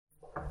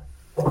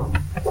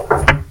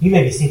You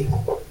may be seated.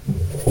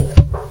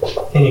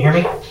 Can you hear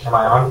me? Am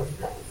I on?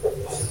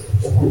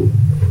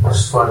 I'll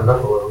just slide it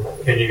up a little.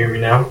 Can you hear me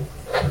now?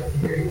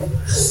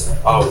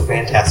 Oh,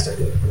 fantastic.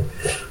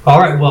 All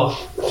right, well,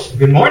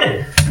 good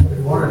morning. Good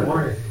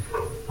morning.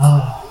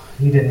 Oh,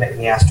 you didn't make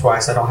me ask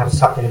twice. I don't have to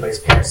talk to anybody's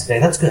parents today.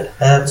 That's good.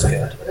 That's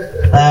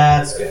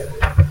good.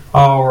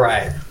 All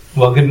right.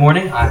 Well, good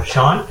morning. I'm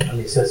Sean. I'm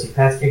the associate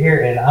pastor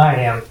here, and I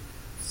am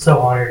so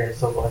honored and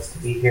so blessed to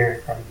be here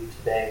in front of you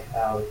today,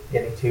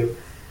 getting to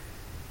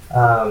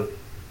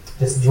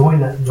just join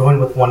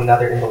with one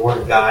another in the Word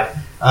of God.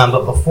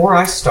 But before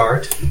I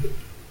start,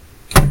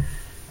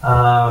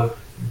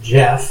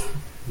 Jeff,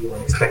 you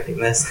weren't expecting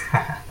this,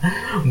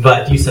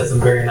 but you said some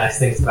very nice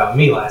things about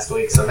me last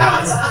week, so now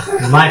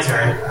it's my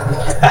turn.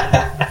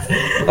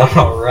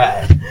 All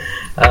right.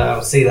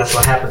 See, that's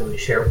what happens when you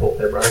share a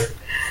pulpit, brother.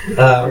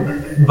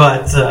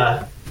 But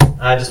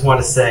I just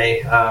want to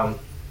say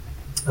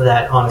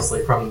that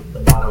honestly, from the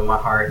bottom of my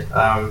heart,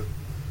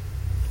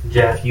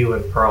 Jeff, you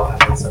and Pearl have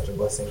been such a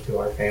blessing to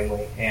our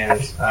family,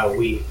 and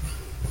we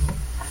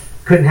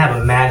couldn't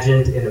have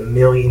imagined in a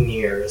million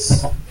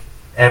years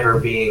ever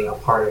being a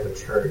part of a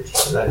church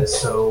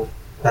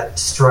that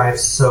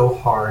strives so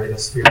hard in the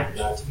Spirit of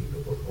God to be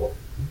biblical.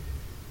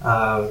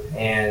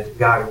 And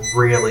God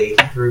really,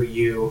 through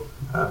you,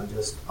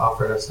 just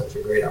offered us such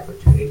a great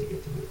opportunity to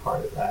get to be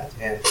part of that.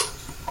 And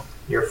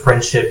your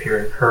friendship,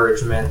 your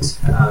encouragement,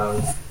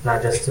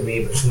 not just to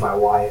me, but to my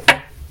wife,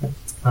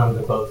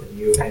 to both of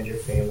you and your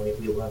family.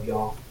 We love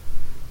y'all.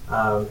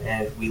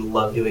 And we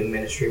love doing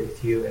ministry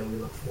with you, and we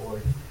look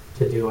forward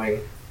to doing,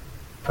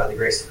 by the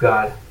grace of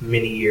God,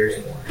 many years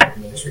more of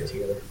ministry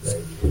together.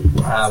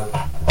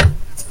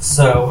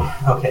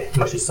 Okay,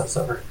 mushy stuff's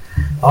over.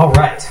 All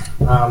right.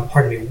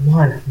 Pardon me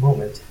one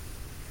moment.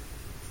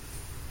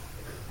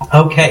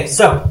 Okay,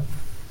 so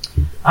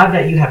I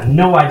bet you have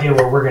no idea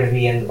where we're going to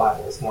be in the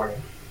Bible this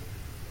morning.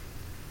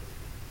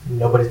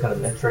 Nobody's going to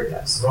venture a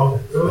guess.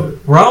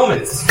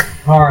 Romans.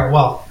 All right,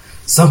 well,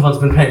 someone's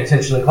been paying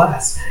attention in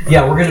class.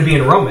 Yeah, we're going to be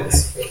in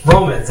Romans,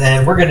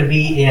 and we're going to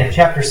be in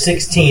chapter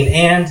 16,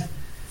 and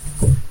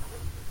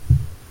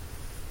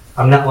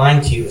I'm not lying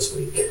to you this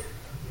week.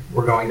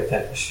 We're going to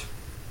finish.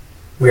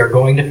 We are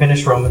going to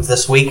finish Romans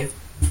this week.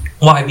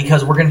 Why?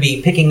 Because we're going to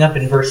be picking up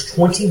in verse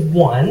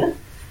 21,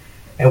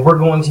 and we're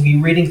going to be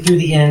reading through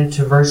the end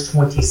to verse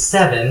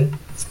 27.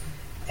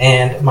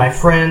 And my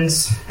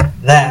friends,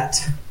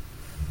 that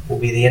will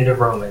be the end of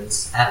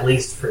Romans, at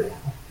least for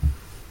now,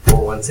 for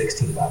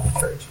 116 Bible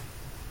Church.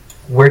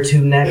 Where to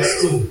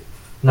next?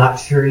 Not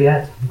sure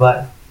yet,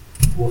 but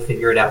we'll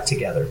figure it out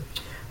together.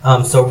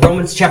 So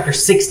Romans chapter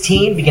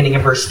 16, beginning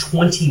in verse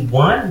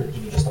 21. I'll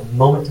give you just a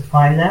moment to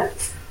find that.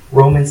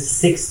 Romans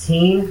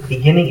 16,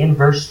 beginning in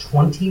verse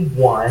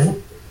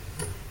 21.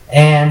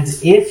 And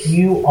if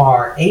you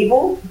are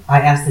able,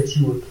 I ask that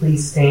you would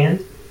please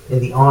stand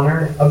in the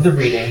honor of the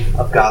reading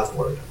of God's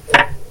Word.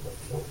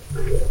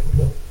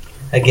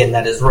 Again,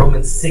 that is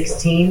Romans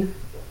 16,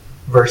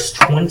 verse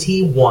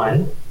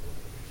 21.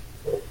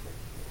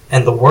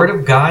 And the Word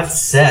of God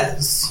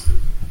says,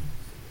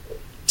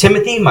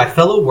 Timothy, my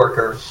fellow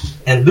worker,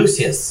 and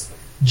Lucius,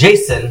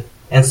 Jason,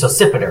 and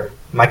Sosipater,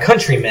 my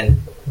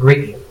countrymen,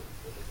 greet you.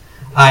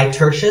 I,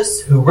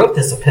 Tertius, who wrote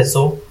this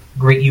epistle,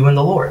 greet you in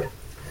the Lord.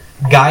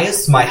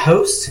 Gaius, my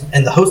host,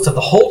 and the host of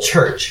the whole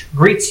church,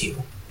 greets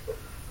you.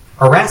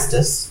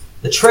 Erastus,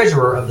 the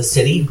treasurer of the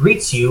city,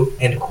 greets you,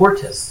 and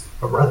Quartus,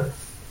 a brother.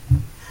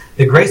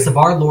 The grace of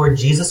our Lord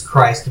Jesus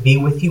Christ be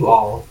with you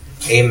all.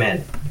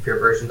 Amen. If your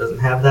version doesn't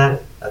have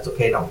that, that's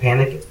okay, don't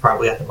panic. It's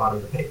probably at the bottom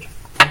of the page.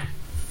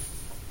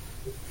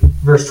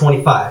 Verse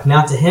 25.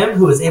 Now to him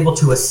who is able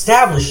to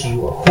establish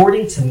you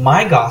according to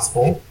my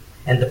gospel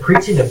and the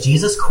preaching of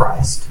Jesus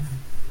Christ,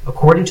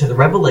 according to the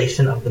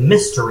revelation of the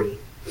mystery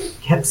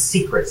kept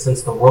secret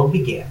since the world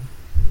began,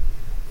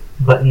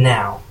 but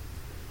now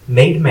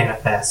made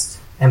manifest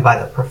and by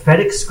the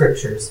prophetic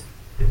scriptures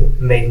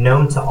made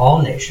known to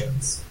all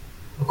nations,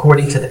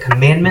 according to the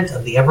commandment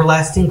of the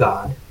everlasting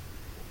God,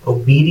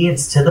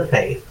 obedience to the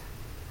faith,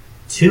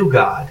 to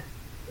God,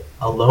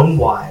 alone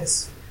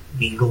wise,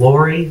 be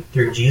glory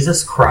through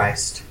Jesus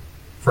Christ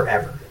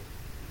forever.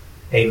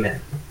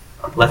 Amen.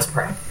 Let's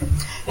pray.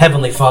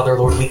 Heavenly Father,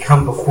 Lord, we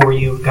come before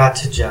you, God,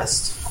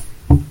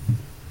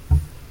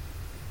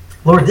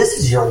 Lord, this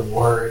is your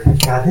word.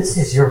 God,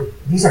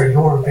 these are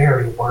your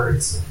very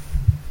words.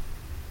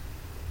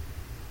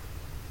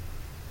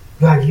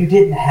 God, you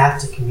didn't have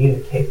to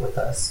communicate with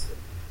us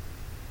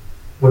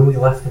when we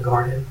left the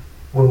garden,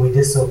 when we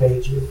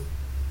disobeyed you,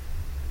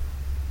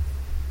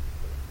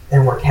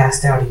 and were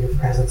cast out of your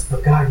presence.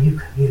 But God, you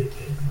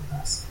communicated with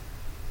us.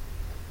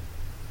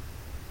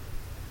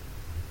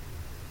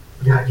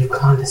 God, you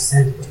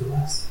condescended to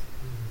us.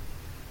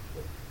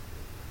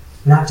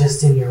 Not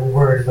just in your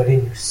word, but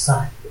in your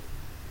Son,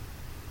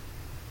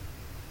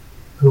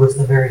 who is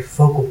the very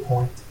focal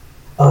point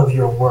of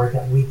your word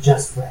that we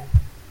just read.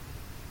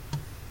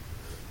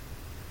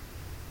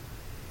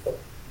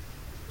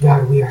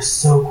 God, we are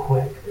so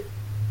quick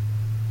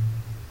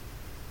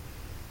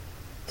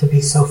to be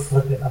so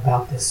flippant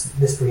about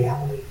this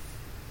reality,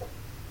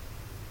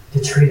 to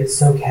treat it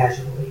so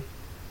casually,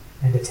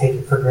 and to take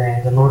it for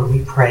granted. And Lord,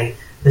 we pray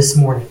this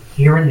morning,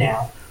 here and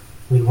now,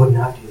 we would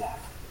not do that.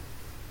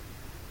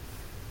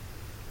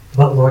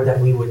 But Lord, that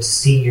we would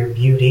see your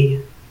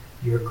beauty,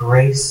 your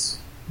grace,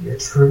 your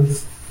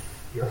truth,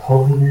 your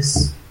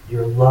holiness,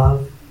 your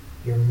love,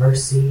 your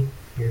mercy,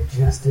 your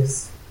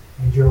justice,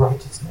 and your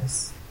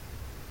righteousness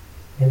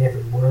in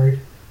every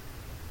word,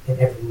 in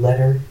every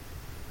letter,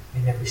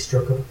 in every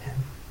stroke of a pen.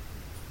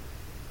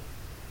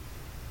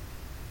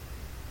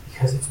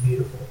 Because it's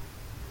beautiful.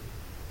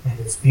 And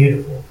it's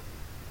beautiful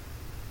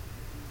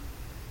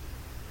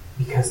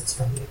because it's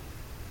from you.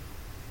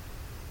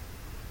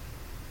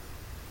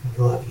 We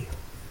love you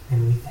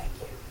and we thank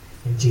you.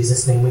 In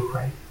Jesus' name we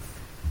pray.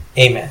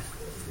 Amen.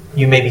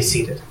 You may be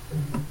seated.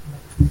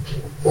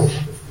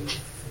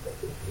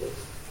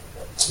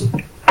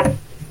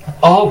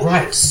 All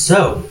right,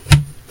 so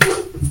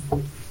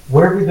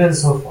where have we been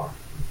so far?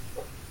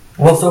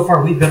 Well, so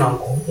far we've been on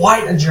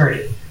quite a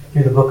journey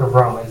through the book of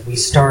Romans. We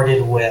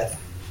started with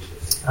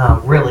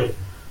really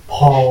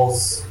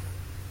Paul's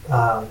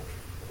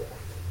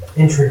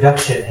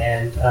introduction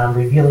and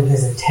revealing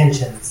his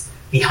intentions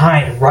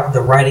behind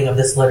the writing of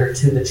this letter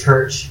to the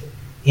church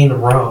in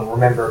Rome.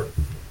 Remember,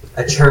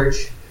 a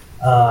church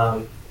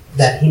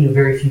that he knew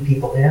very few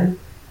people in,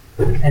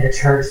 and a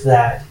church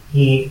that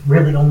he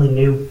really only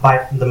knew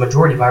by the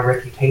majority by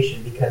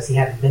reputation because he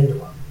hadn't been to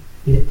Rome.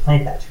 He didn't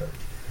plant that church.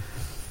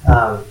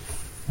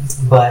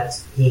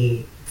 But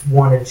he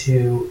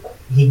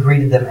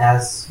greeted them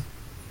as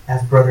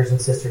brothers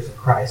and sisters of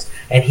Christ.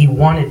 And he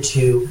wanted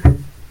to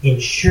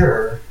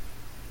ensure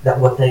that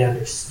what they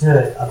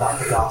understood about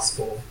the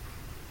gospel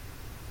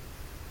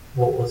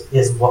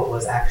is what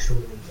was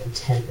actually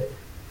intended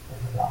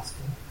in the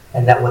gospel.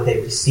 And that what they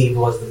received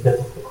was the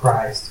biblical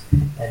Christ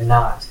and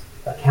not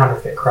a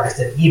counterfeit Christ.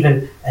 And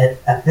even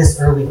at this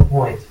early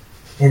point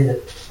in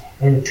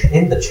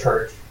the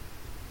church,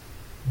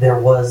 there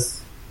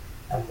was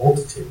a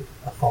multitude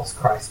of false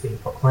Christs being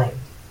proclaimed.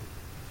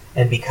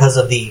 And because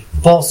of the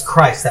false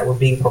Christs that were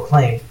being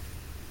proclaimed,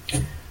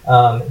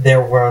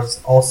 there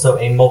was also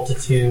a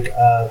multitude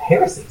of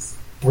heresies,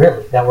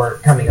 really, that were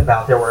coming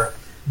about. There were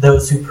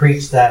those who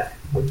preached that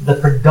there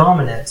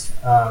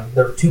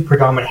were two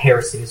predominant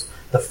heresies.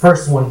 The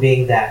first one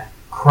being that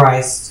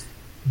Christ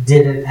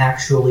didn't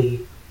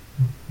actually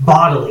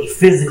bodily,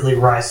 physically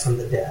rise from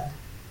the dead,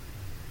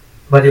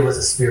 but it was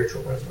a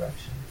spiritual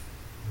resurrection.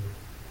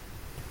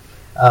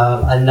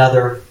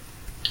 Another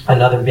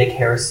big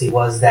heresy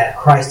was that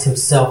Christ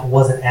himself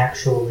wasn't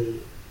actually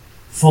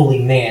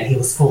fully man. He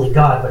was fully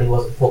God, but he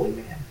wasn't fully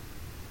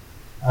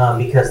man.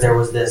 Because there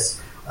was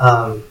this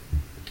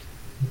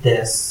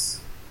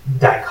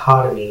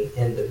dichotomy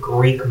in the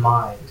Greek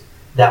mind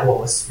that what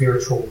was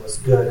spiritual was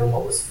good and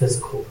what was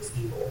physical was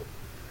evil.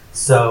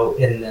 So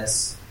in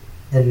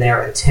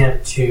their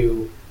attempt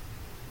to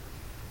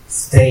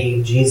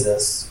save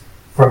Jesus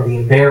from the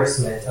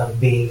embarrassment of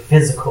being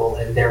physical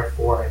and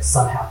therefore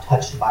somehow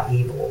touched by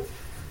evil,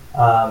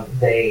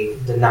 they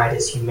denied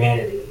his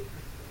humanity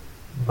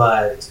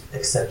but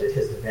accepted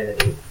his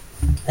divinity.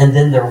 And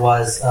then there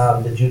was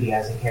the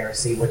Judaizing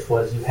heresy, which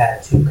was you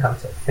had to come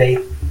to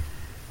faith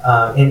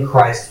in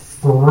Christ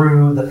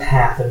through the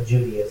path of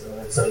Judaism.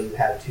 And so you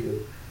had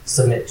to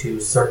submit to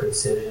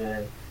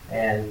circumcision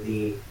and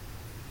the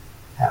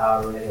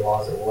however many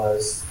laws it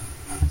was,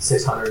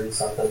 600 and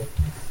something.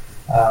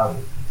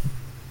 And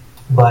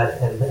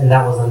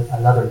that was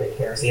another big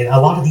heresy. And a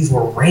lot of these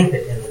were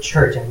rampant in the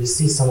church, and we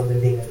see some of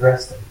them being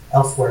addressed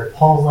elsewhere in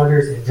Paul's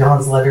letters, in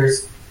John's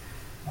letters,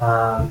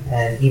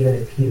 and even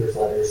in Peter's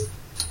letters.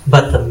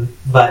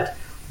 But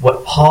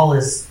what Paul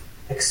is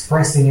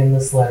expressing in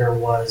this letter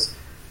was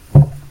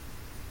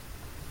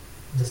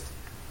just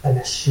an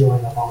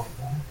eschewing of all of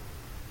that.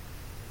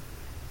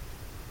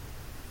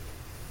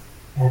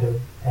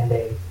 And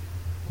a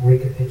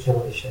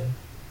recapitulation,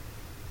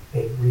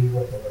 a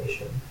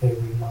re-revelation, a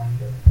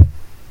reminder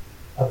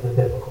of the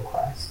biblical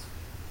Christ.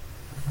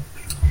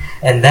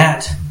 And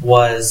that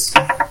was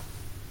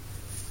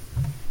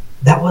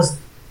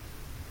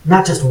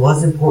not just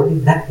was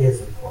important, that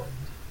is important.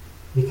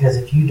 Because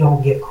if you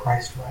don't get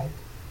Christ right,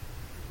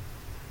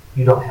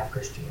 you don't have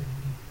Christianity.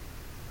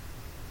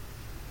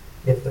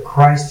 If the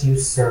Christ you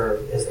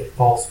serve is a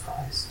false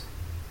Christ,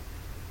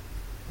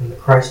 then the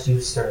Christ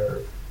you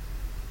serve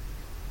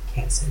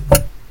can't save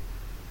you.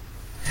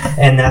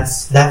 And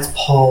that's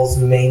Paul's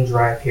main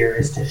drive here,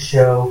 is to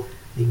show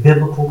the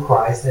biblical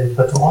Christ,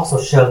 but to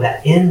also show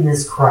that in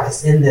this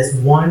Christ, in this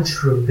one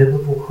true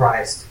biblical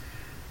Christ,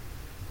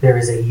 there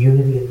is a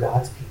unity of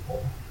God's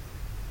people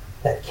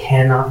that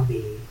cannot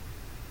be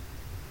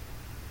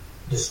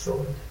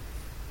destroyed.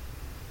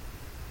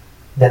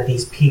 That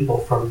these people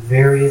from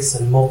various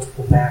and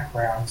multiple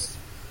backgrounds,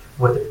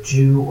 whether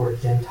Jew or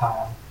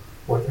Gentile,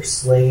 whether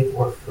slave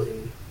or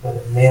free,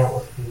 whether male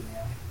or female,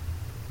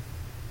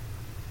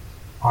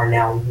 are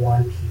now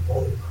one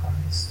people in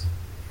Christ.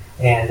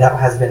 And that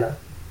has been a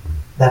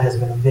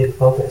big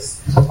focus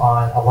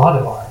on a lot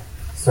of our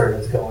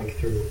sermons going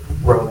through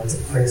Romans,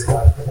 and praise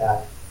God for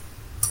that.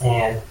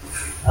 And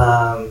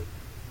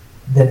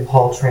then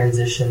Paul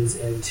transitions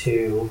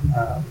into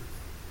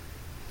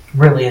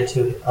really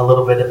into a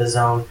little bit of his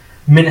own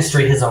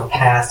ministry, his own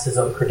past, his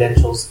own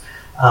credentials,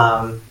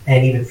 and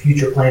even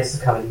future plans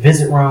to come and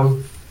visit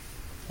Rome.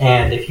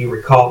 And if you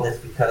recall, that's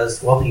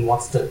because, well, he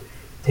wants to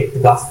take the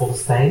gospel to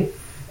Spain.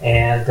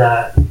 And,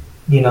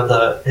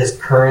 his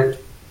current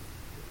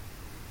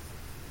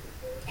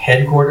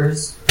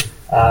headquarters,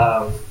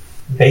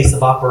 base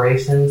of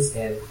operations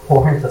in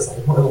Corinth is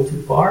a little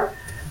too far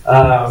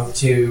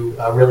to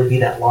really be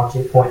that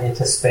launching point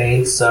into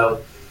Spain.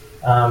 So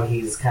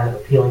he's kind of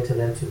appealing to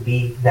them to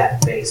be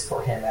that base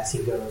for him as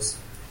he goes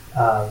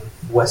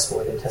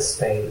westward into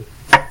Spain.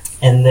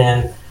 And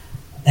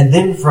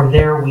then from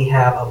there we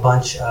have a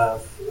bunch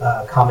of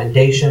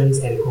commendations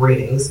and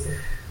greetings.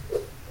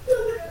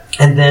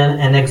 And then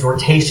an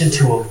exhortation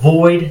to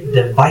avoid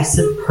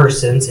divisive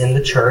persons in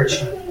the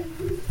church,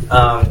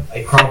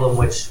 a problem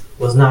which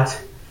was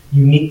not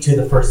unique to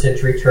the first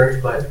century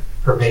church, but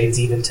pervades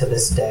even to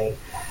this day,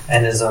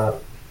 and is a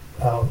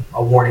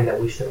warning that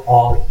we should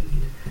all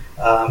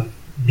heed.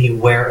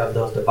 Beware of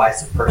those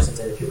divisive persons.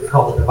 And if you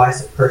recall, the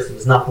divisive person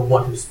is not the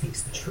one who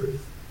speaks the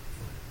truth.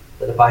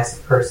 The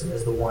divisive person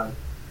is the one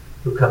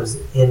who comes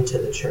into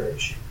the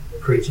church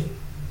preaching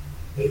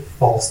a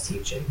false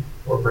teaching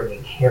or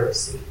bringing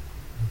heresy.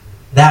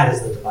 That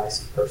is the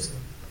divisive person.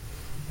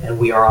 And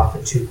we are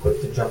often too quick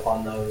to jump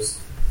on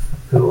those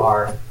who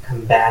are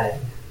combating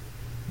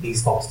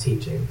these false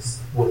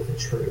teachings with the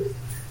truth,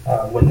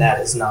 when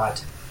that is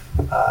not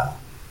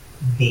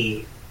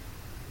the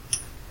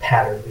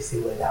pattern we see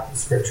laid out in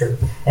Scripture.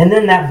 And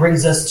then that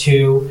brings us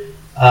to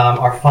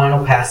our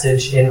final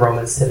passage in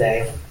Romans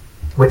today,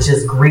 which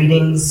is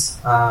greetings,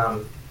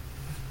 no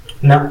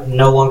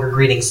longer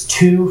greetings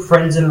to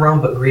friends in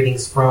Rome, but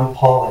greetings from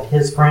Paul and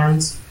his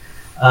friends.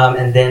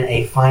 And then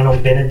a final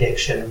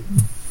benediction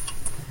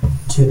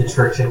to the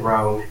church in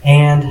Rome.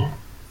 And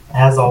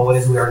as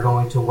always, we are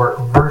going to work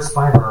verse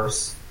by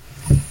verse.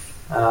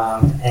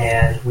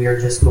 And we are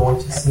just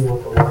going to see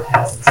what the Lord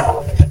has in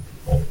store for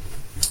people.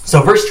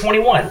 So verse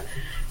 21.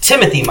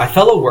 Timothy, my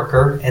fellow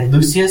worker, and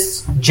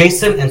Lucius,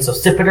 Jason, and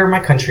Sosipater, my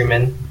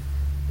countrymen,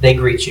 they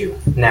greet you.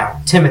 Now,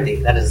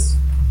 Timothy,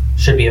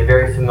 should be a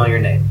very familiar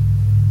name.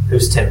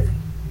 Who's Timothy?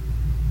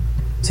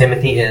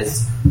 Timothy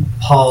is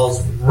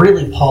Paul's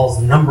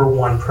number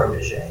one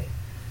protege.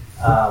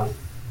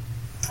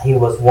 He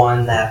was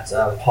one that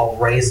Paul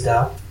raised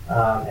up,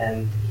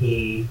 and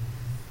he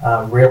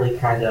really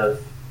kind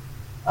of,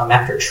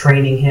 after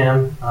training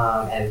him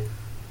and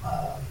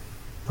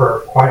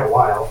for quite a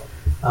while,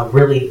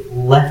 really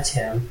left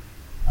him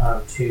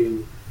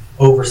to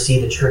oversee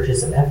the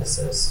churches in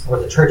Ephesus, or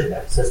the church in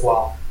Ephesus,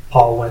 while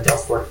Paul went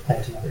elsewhere to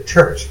plant another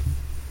church.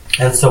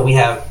 And so we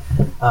have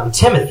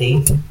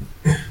Timothy,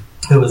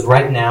 who is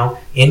right now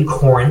in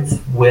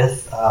Corinth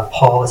with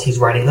Paul as he's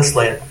writing this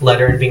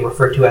letter and being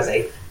referred to as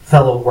a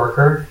fellow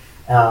worker.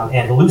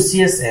 And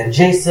Lucius and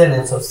Jason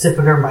and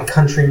Sosipater, my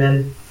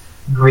countrymen,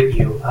 greet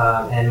you.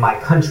 And my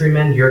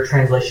countrymen, your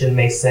translation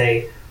may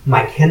say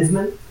my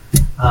kinsmen.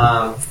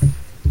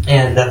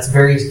 And that's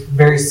very,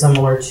 very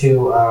similar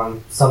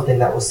to something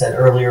that was said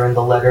earlier in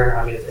the letter.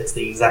 I mean, it's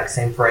the exact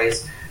same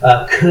phrase.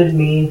 Could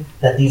mean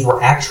that these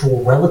were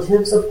actual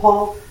relatives of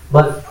Paul,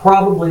 but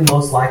probably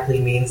most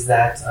likely means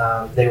that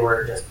they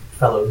were just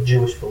fellow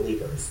Jewish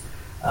believers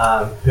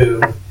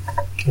who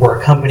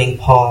were accompanying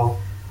Paul,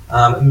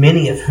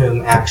 many of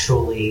whom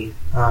actually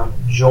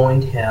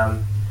joined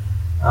him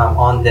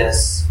on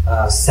this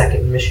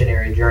second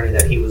missionary journey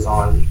that he was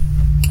on.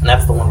 And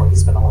that's the one where he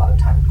spent a lot of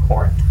time in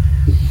Corinth.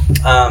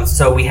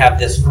 So we have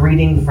this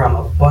greeting from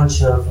a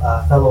bunch of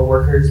fellow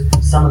workers.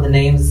 Some of the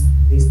names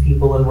these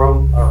people in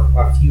Rome, or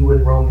a few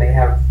in Rome, may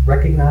have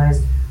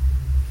recognized.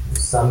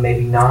 Some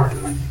maybe not.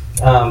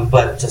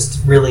 But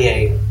just really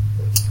a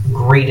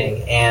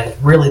greeting. And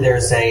really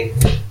there's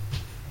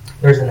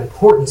an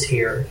importance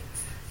here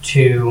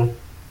to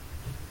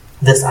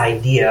this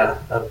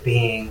idea of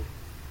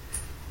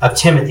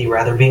Timothy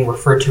being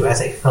referred to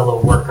as a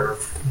fellow worker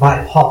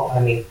by Paul. I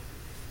mean,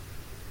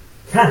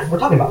 we're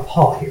talking about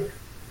Paul here.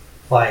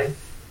 Like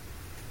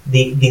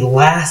the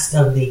last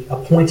of the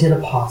appointed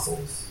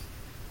apostles.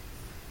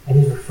 And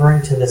he's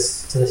referring to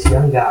this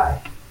young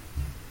guy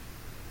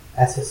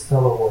as his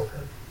fellow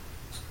worker.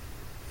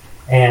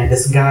 And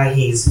this guy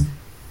he's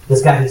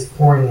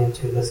pouring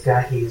into, this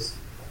guy he's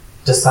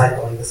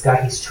discipling, this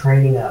guy he's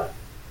training up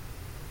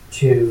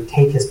to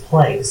take his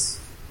place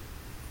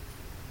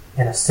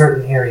in a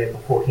certain area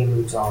before he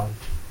moves on.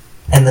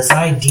 And this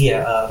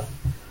idea of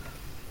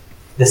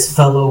this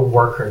fellow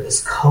worker,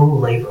 this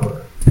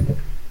co-laborer,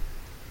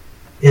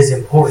 is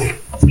important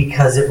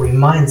because it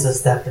reminds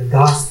us that the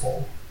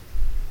gospel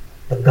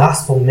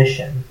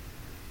mission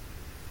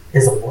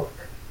is a work.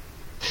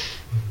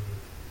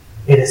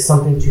 It is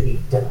something to be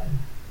done.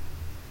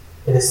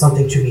 It is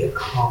something to be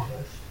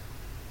accomplished.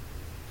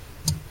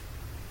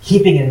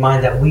 Keeping in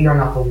mind that we are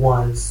not the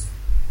ones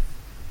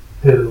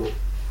who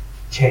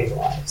change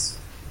lives.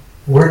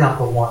 We're not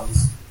the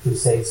ones who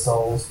save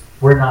souls.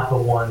 We're not the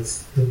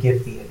ones who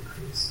give the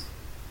increase.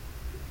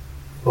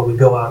 But we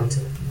go out into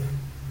the field.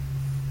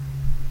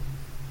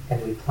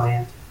 And we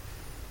plant.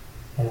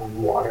 And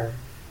we water.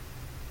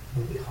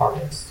 And we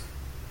harvest.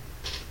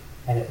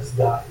 And it is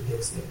God who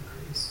gives the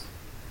increase.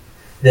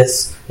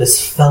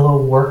 This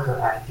fellow worker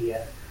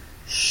idea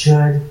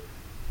should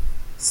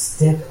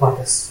stick like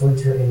a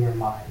splinter in your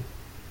mind.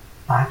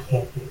 I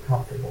can't get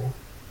comfortable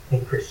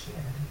in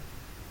Christianity.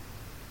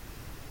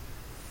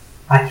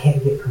 I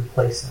can't get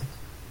complacent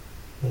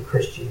in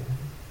Christianity.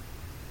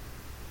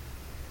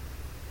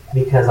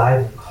 Because I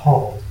have been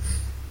called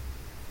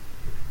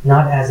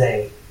not as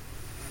a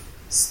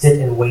sit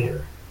and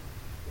waiter,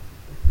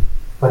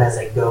 but as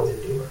a go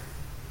and doer.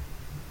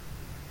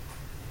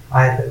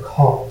 I have been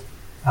called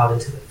out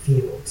into the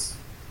fields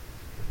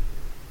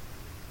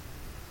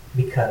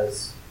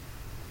because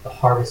the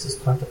harvest is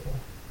plentiful,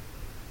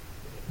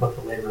 but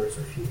the laborers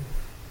are few.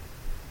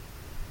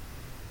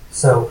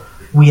 So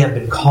we have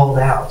been called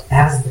out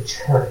as the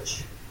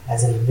church,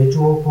 as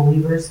individual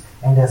believers,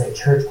 and as a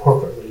church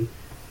corporately,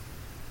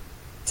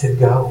 to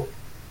go.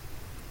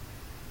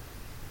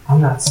 I'm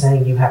not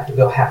saying you have to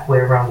go halfway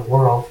around the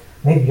world.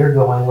 Maybe your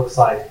going looks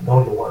like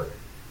going to work.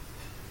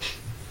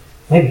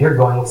 Maybe your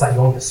going looks like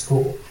going to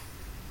school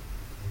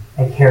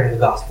and carrying the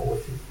gospel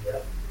with you.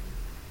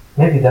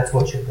 Maybe that's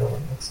what your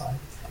going looks like.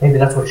 Maybe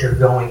that's what you're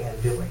going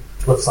and doing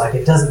looks like.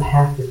 It doesn't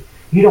have to.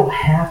 You don't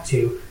have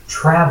to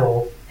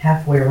travel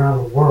halfway around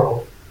the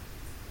world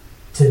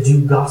to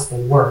do gospel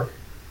work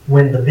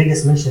when the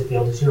biggest mission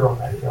field is your own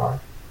backyard.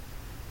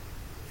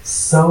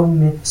 So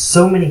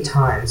many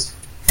times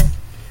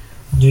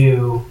I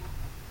grew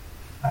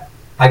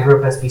up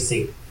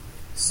SBC,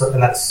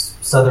 and that's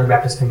Southern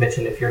Baptist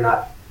Convention. If you're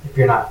not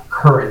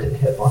current and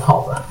hip on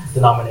all the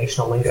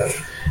denominational lingo,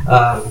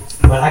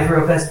 but I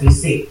grew up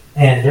SBC,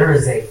 and there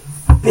is a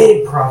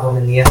big problem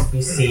in the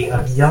SBC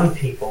of young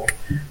people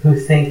who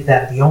think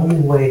that the only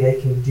way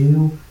they can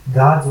do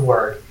God's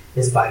work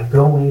is by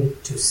going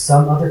to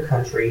some other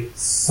country,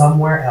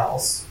 somewhere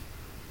else,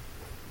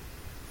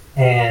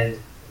 and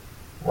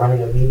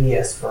running a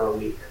VBS for a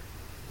week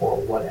or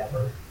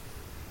whatever.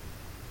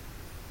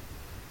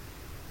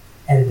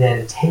 And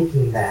then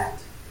taking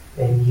that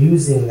and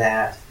using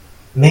that,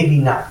 maybe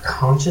not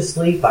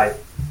consciously by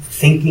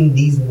thinking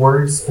these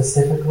words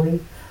specifically,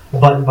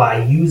 but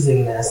by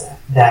using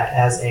that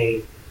as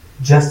a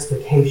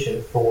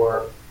justification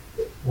for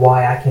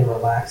why I can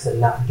relax and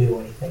not do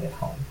anything at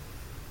home.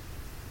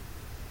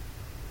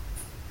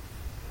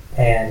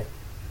 And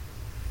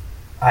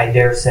I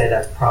dare say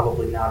that's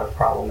probably not a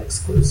problem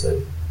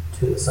exclusive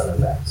to the Southern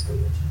Baptist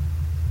Convention.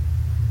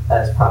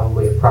 That is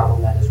probably a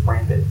problem that is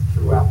rampant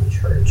throughout the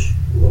church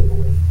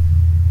globally.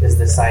 Is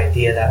this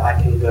idea that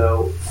I can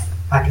go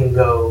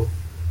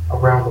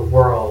around the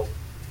world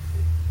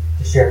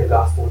to share the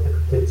gospel with a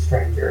complete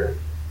stranger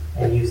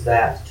and use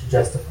that to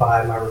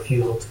justify my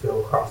refusal to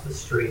go across the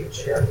street and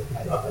share it with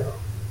my neighbor.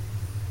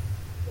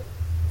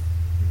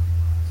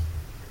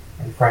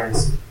 And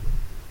friends,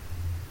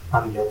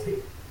 I'm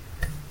guilty.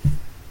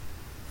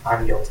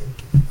 I'm guilty.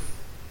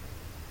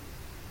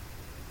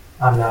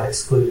 I'm not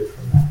excluded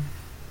from that.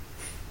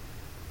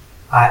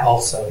 I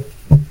also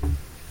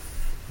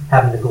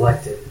have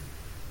neglected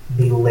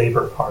the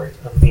labor part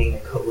of being a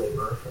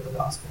co-laborer for the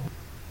gospel.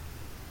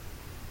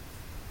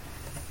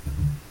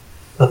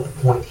 But the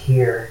point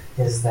here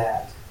is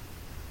that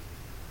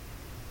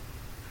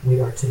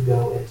we are to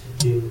go and to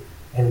do,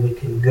 and we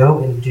can go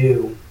and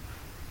do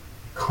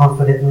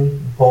confidently,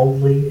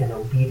 boldly, and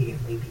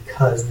obediently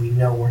because we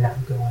know we're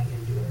not going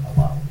and doing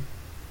alone.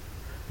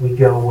 We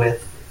go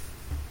with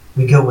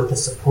the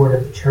support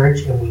of the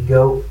church, and we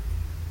go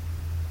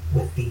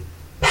with the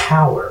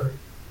power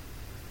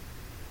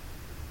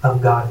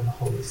of God and the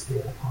Holy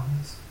Spirit upon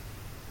us.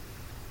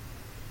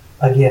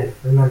 Again,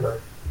 remember,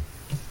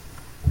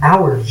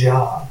 our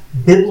job,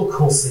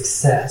 biblical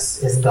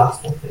success, is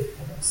gospel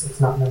faithfulness. It's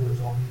not numbers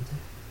oriented.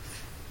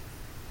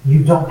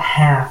 You don't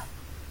have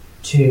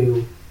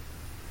to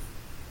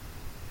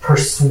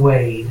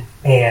persuade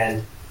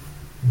and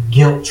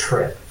guilt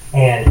trip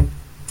and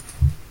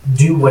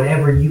do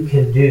whatever you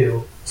can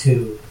do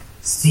to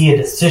see a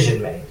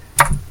decision made.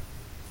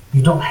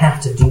 You don't have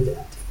to do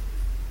that.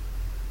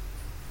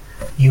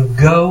 You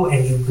go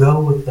and you go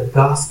with the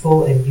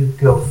gospel and you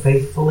go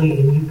faithfully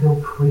and you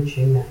go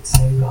preaching that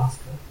same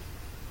gospel.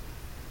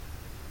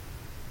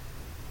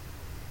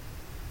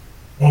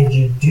 And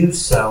you do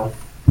so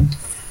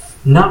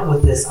not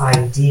with this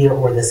idea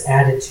or this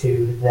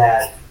attitude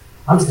that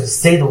I'm just going to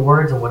say the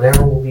words and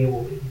whatever will be,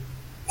 will be.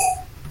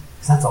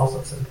 Because that's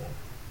also simple.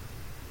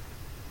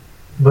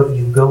 But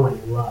you go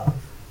in love.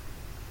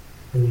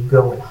 And you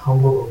go in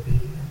humble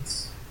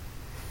obedience.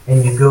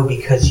 And you go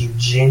because you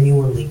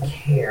genuinely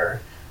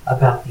care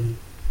about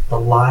the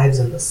lives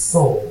and the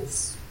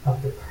souls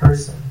of the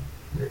person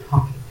you're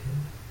talking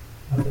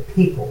to, of the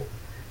people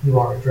you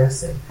are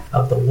addressing,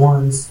 of the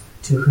ones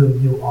to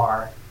whom you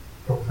are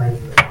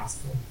proclaiming the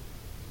gospel.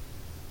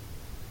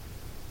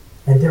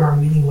 And there are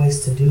many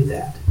ways to do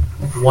that.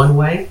 One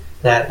way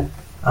that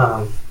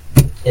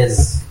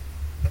is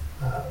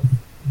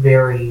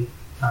very,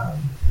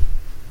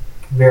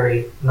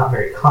 not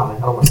very common.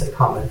 I don't want to say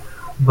common,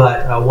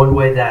 but one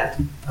way that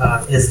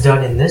is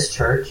done in this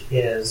church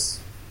is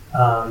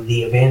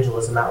the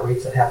evangelism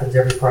outreach that happens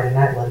every Friday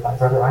night, led by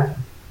Brother Ivan,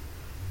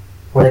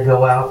 where they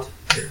go out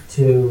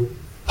to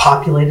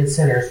populated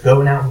centers,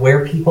 going out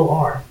where people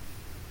are,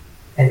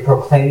 and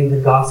proclaiming the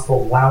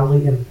gospel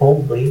loudly and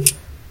boldly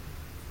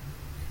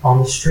on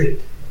the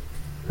street.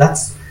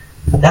 That's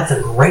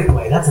a great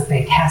way. That's a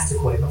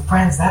fantastic way. But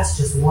friends, that's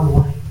just one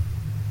way.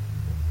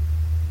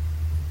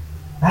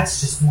 That's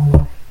just one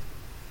way.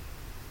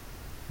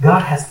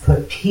 God has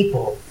put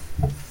people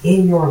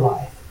in your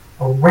life,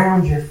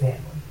 around your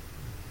family,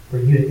 for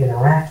you to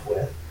interact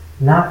with,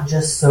 not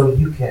just so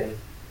you can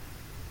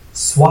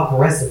swap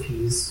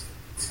recipes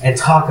and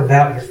talk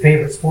about your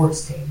favorite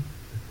sports team.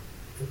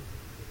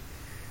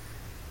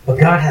 But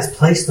God has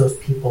placed those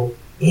people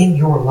in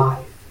your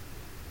life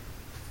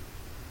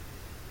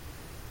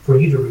for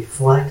you to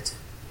reflect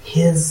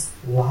His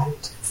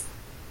light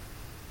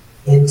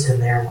into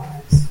their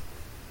lives.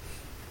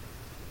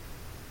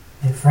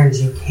 And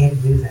friends, you can't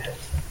do that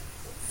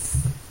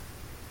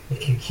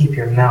if you keep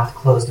your mouth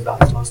closed about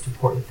the most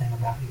important thing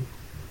about you.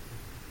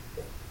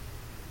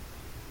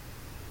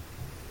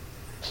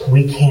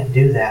 We can't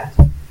do that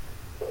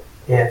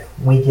if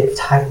we get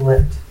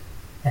tight-lipped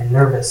and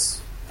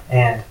nervous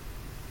and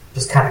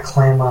just kind of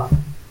clam up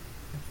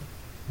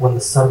when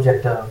the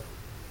subject of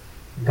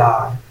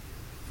God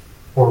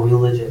or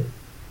religion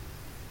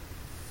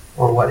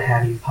or what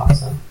have you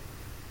pops up.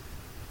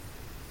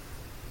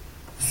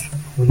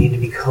 We need to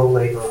be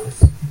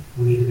co-laborers.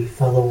 We need to be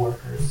fellow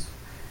workers.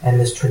 And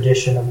this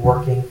tradition of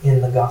working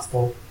in the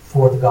gospel,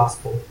 for the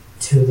gospel,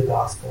 to the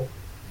gospel,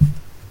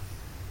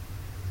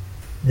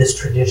 this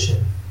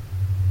tradition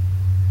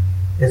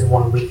is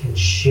one we can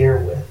share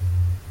with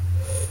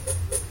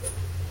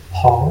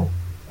Paul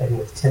and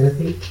with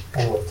Timothy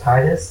and with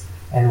Titus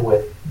and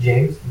with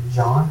James and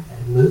John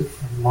and Luke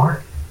and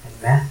Mark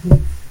and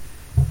Matthew.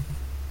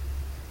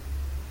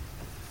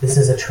 This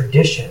is a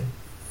tradition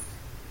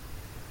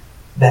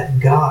that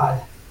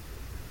God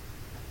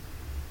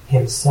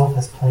Himself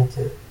has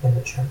planted in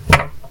the church.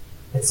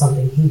 It's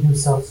something He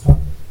Himself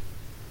started.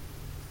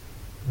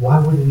 Why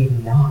would we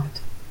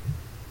not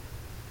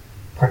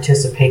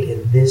participate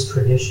in this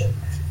tradition?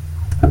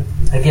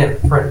 Again,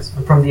 friends,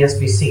 I'm from the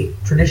SBC.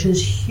 Tradition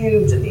is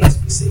huge in the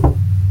SBC.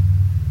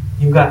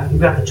 You've got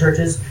the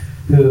churches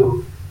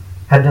who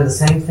have done the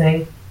same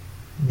thing,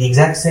 the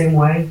exact same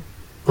way,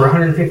 for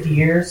 150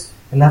 years,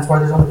 and that's why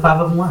there's only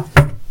 5 of them left.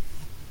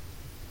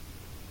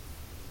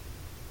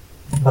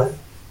 But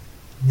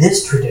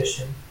this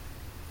tradition,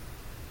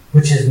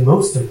 which is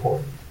most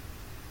important,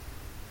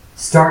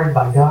 started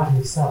by God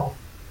Himself,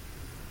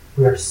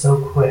 we are so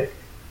quick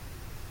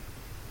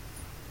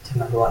to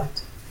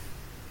neglect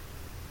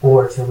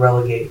or to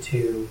relegate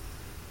to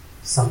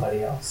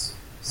somebody else,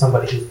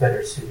 somebody who's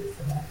better suited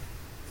for that,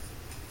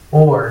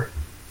 or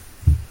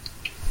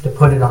to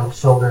put it on the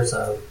shoulders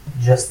of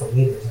just the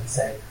leaders and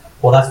say,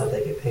 well, that's what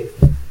they get paid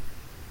for.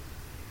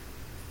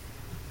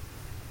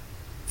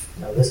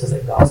 No, this is a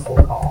gospel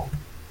call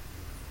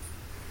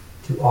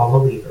to all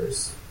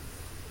believers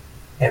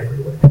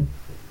everywhere.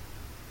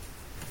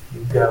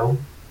 You go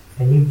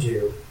and you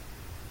do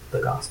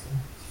the gospel.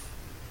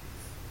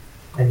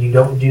 And you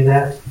don't do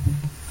that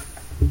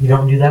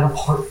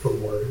apart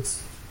from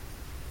words.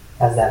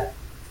 As that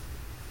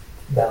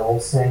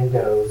old saying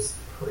goes,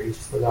 preach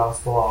the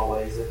gospel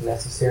always, if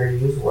necessary,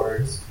 use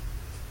words.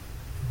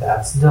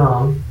 That's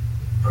dumb.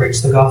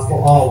 Preach the gospel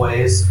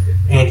always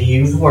and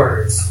use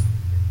words.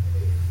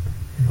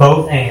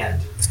 Both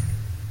and.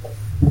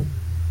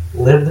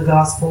 Live the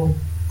gospel,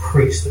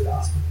 preach the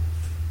gospel.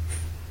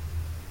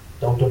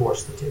 Don't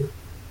divorce the two.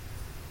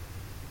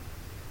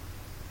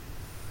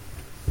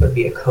 But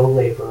be a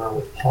co-laborer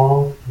with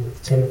Paul and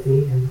with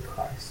Timothy and with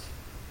Christ.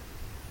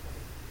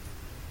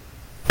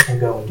 And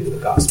go and do the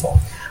gospel.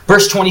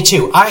 Verse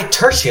 22. I,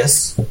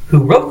 Tertius, who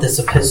wrote this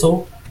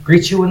epistle,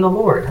 greet you in the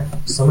Lord.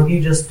 Some of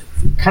you just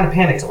kind of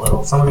panicked a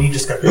little. Some of you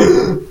just go,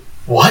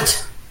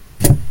 what?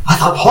 I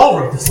thought Paul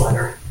wrote this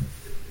letter.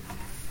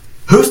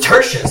 Who's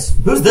Tertius?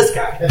 Who's this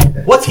guy?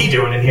 What's he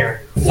doing in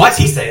here? Why's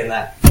he saying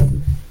that?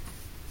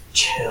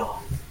 Chill.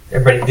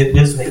 Everybody do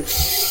this with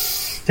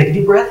me. Take a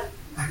deep breath.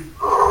 And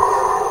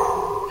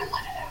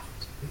let it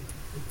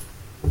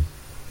out.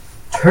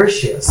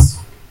 Tertius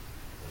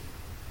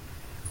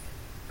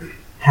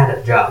had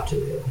a job to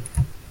do.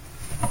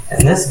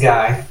 And this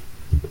guy,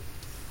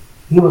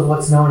 he was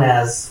what's known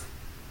as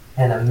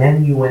an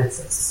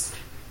amanuensis.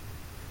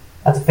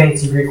 That's a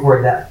fancy Greek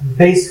word that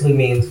basically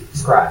means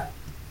scribe.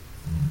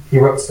 He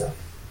wrote stuff.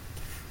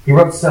 He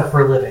wrote stuff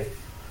for a living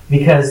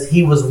because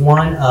he was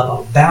one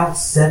of about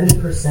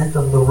 7%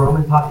 of the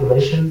Roman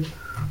population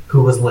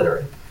who was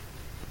literate.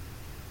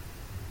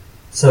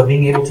 So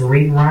being able to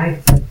read and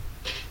write,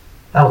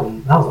 that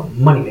was a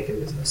money-making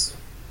business.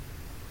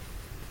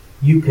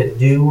 You could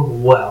do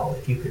well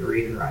if you could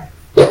read and write.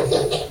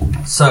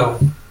 So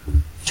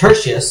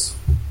Tertius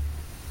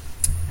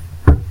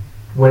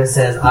when it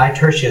says, I,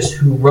 Tertius,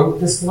 who wrote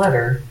this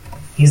letter,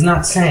 he's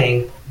not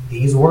saying,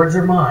 these words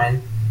are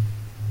mine.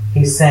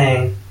 He's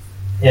saying,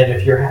 and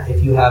if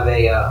you have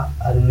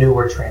a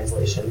newer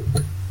translation,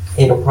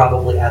 it'll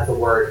probably add the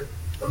word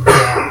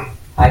down.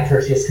 I,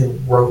 Tertius, who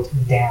wrote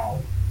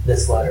down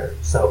this letter.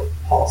 So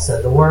Paul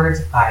said the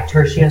words, I,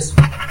 Tertius,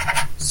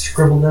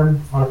 scribbled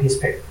them on a piece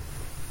of paper.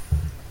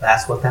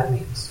 That's what that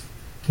means.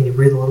 Can you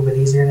breathe a little bit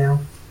easier now?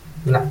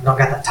 You not got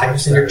that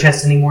tightness in your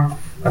chest anymore?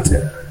 That's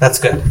good. That's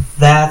good.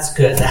 That's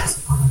good.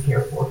 That's what I'm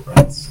here for,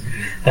 friends.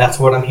 That's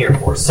what I'm here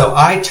for. So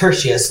I,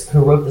 Tertius,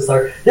 who wrote this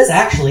letter, this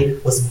actually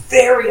was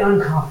very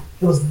uncommon.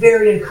 It was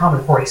very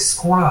uncommon for a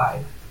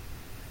scribe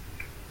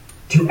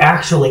to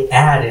actually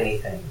add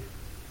anything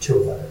to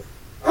a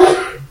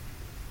letter.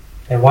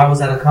 And why was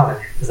that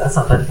uncommon? Because that's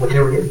not what they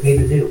were getting paid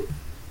to do.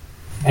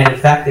 And in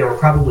fact, they were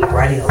probably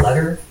writing a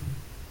letter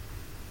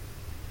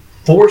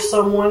for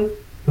someone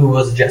who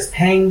was just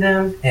paying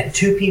them, and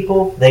to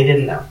people they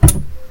didn't know.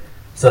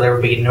 So there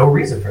would be no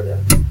reason for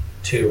them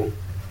to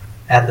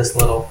add this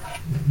little,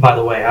 by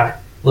the way,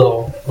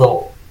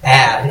 little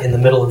ad in the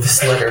middle of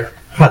this letter.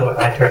 By the way,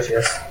 I,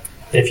 Tertius,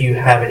 if you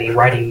have any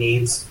writing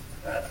needs,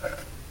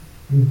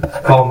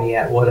 call me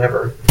at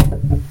whatever.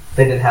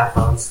 They didn't have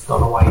phones.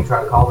 Don't know why you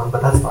try to call them,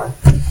 but that's fine.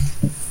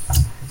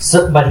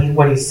 So, but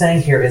what he's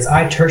saying here is,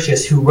 I,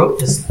 Tertius, who wrote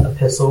this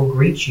epistle,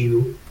 greet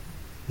you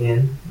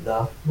in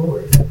the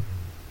Lord.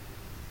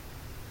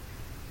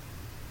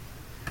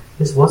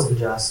 This wasn't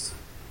just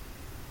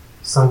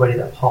somebody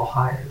that Paul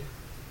hired.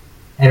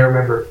 And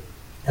remember,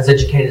 as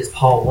educated as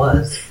Paul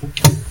was,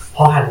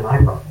 Paul had an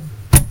eye problem.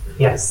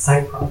 He had a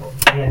sight problem.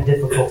 He had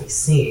difficulty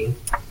seeing.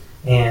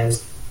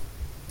 And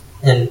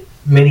in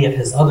many of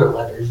his other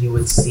letters, you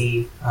would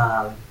see,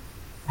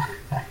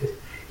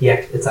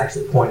 it's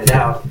actually pointed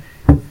out,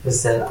 it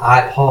said,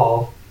 I,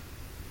 Paul,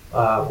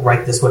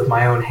 write this with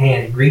my own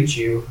hand, greet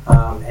you.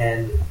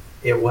 And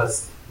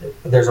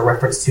there's a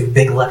reference to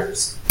big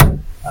letters.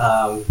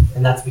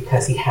 And that's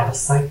because he had a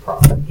sight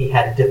problem. He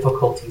had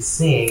difficulty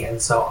seeing,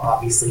 and so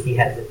obviously he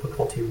had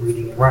difficulty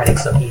reading and writing.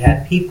 So he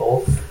had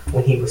people,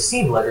 when he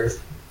received letters,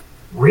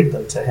 read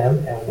them to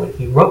him, and when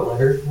he wrote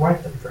letters,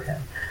 write them for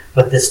him.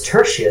 But this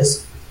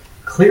Tertius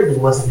clearly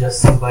wasn't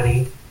just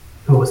somebody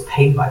who was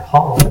paid by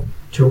Paul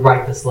to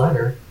write this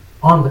letter.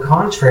 On the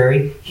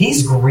contrary,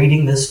 he's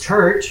greeting this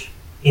church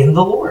in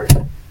the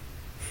Lord.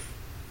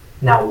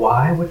 Now,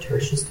 why would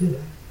Tertius do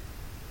that?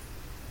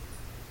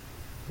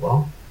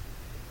 Well,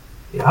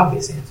 the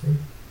obvious answer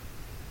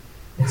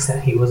is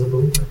that he was a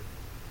believer.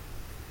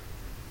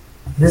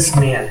 This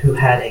man who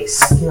had a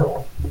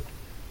skill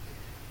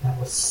that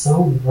was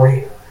so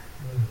rare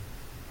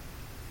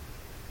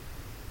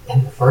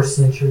in the first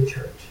century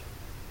church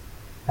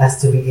as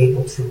to be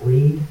able to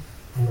read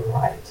and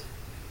write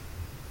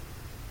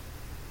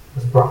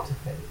was brought to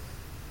faith.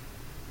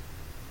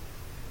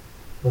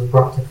 Was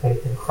brought to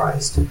faith in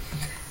Christ.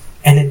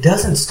 And it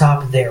doesn't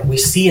stop there. We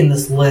see in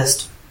this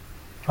list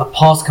of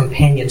Paul's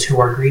companions who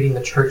are greeting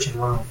the church in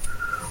Rome,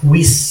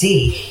 we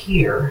see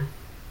here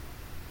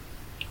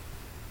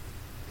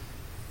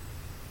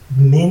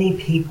many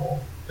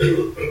people,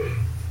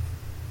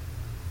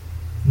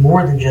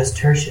 more than just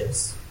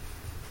Tertius,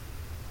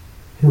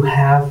 who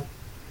have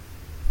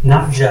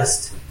not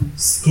just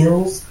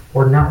skills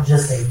or not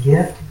just a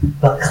gift,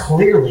 but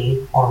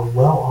clearly are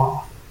well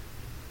off.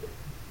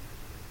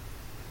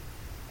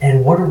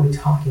 And what are we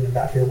talking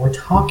about here? We're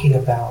talking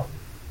about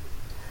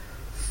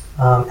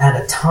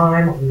at a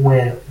time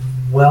when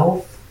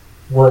wealth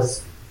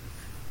was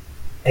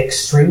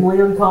extremely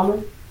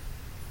uncommon,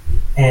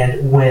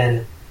 and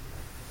when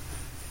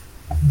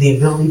the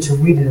ability to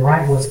read and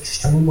write was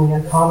extremely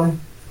uncommon.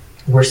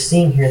 We're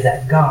seeing here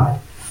that God,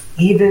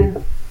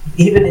 even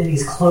in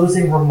these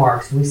closing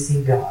remarks, we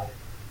see God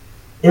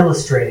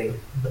illustrating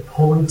the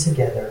pulling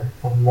together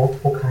of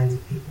multiple kinds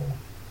of people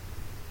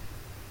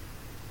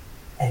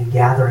and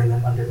gathering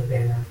them under the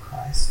banner of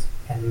Christ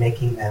and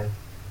making them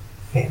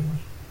family.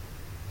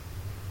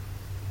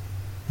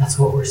 That's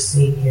what we're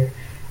seeing here.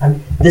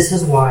 And this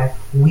is why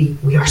we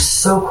are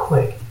so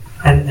quick.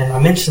 And I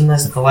mentioned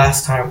this the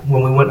last time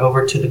when we went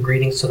over to the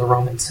greetings to the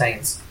Roman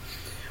saints.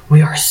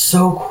 We are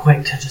so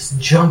quick to just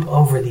jump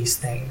over these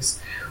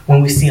things.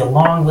 When we see a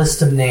long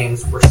list of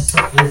names, we're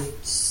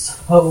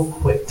so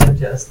quick to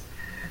just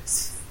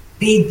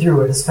speed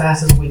through it as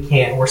fast as we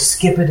can or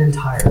skip it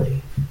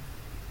entirely,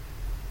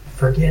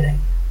 forgetting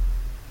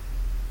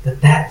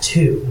that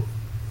too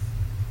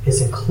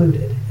is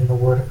included in the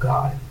Word of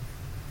God.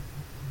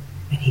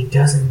 And He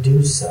doesn't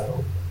do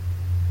so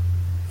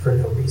for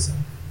no reason.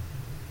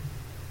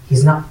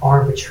 He's not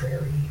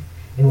arbitrary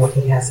in what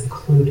He has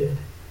included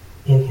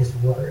in His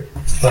Word,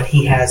 but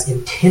He has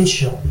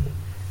intentionally,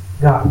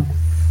 God,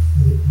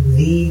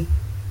 the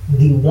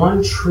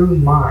one true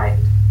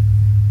mind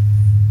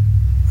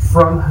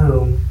from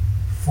whom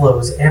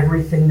flows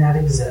everything that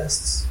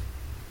exists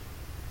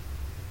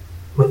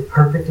with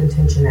perfect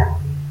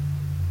intentionality,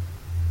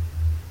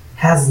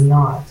 has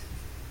not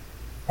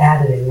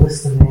added a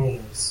list of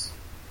names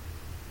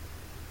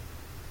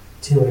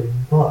to a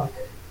book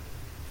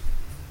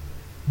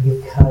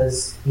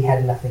because he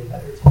had nothing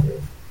better to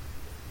do.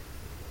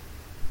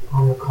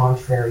 On the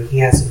contrary, he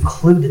has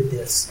included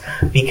this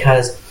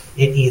because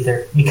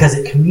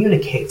it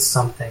communicates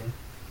something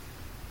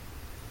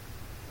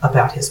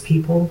about his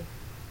people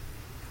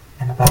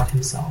and about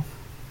himself.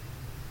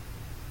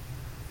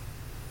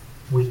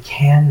 We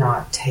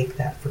cannot take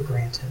that for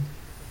granted.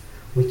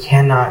 We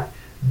cannot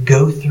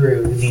go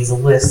through these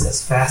lists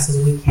as fast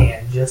as we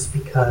can just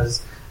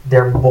because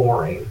they're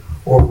boring,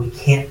 or we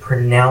can't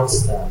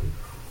pronounce them,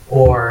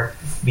 or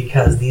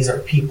because these are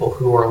people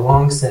who are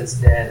long since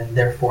dead and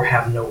therefore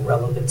have no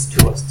relevance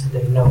to us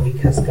today. No,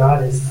 because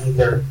God is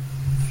either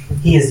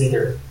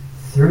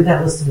through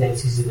that list of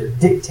names, he's either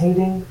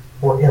dictating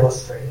or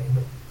illustrating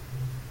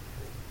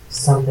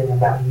something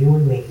about you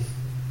and me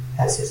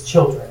as his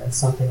children, and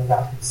something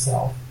about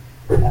himself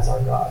as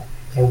our God.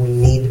 And we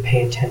need to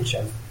pay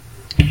attention.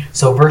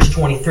 So verse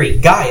 23,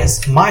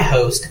 Gaius, my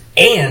host,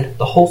 and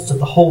the host of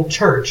the whole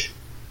church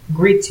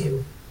greets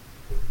you.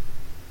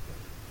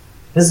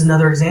 This is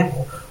another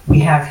example.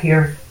 We have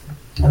here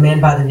a man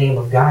by the name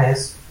of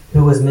Gaius,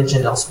 who was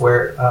mentioned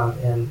elsewhere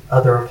in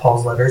other of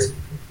Paul's letters.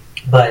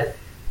 But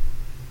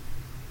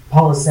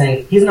Paul is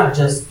saying he's not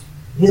just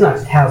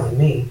housing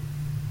me.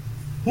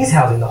 He's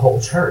housing the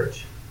whole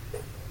church.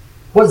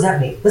 What does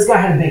that mean? This guy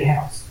had a big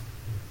house.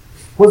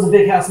 What does a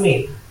big house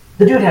mean?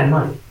 The dude had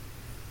money.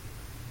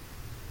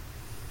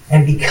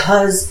 And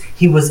because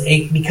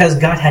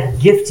God had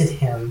gifted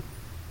him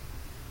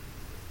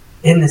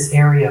in this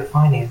area of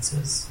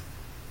finances,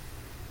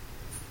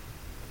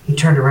 he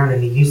turned around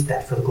and he used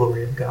that for the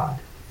glory of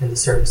God in the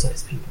service of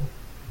his people.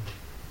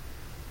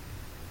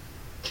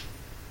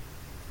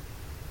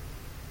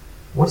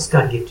 What has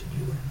God gifted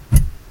you with?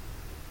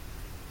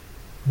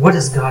 What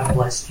has God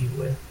blessed you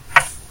with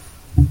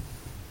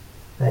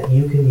that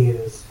you can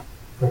use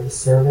for the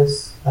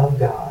service of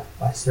God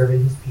by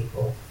serving his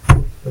people,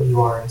 but you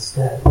are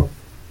instead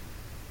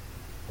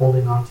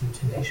holding on to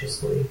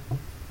tenaciously,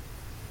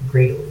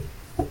 greedily,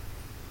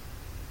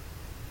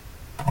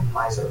 and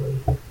miserly?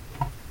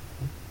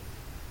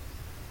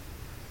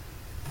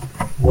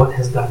 What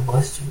has God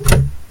blessed you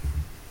with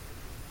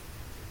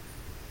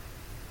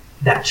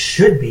that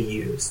should be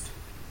used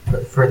for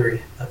the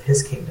furthering of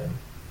his kingdom,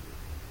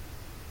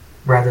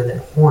 rather than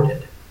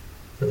hoarded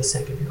for the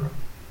sake of your own?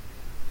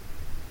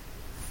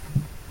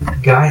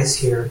 Gaius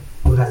here,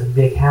 who has a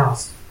big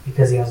house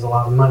because he has a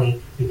lot of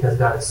money, because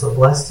God has so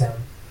blessed him,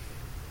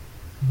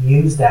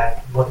 used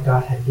that, what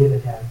God had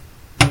given him,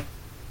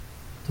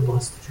 to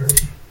bless the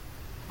church.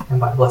 And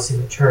by blessing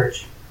the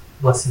church,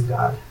 blessing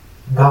God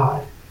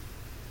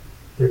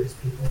through his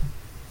people.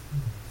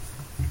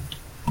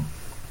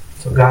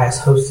 So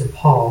Gaius hosted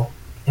Paul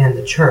and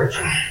the church,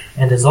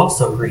 and is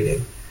also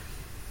greeting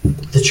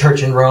the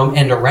church in Rome,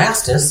 and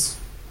Erastus,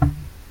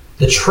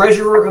 the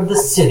treasurer of the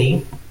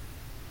city.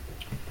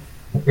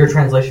 Your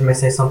translation may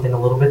say something a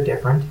little bit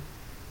different.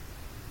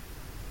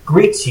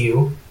 Greets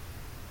you,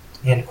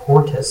 and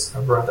Quartus,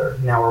 a brother.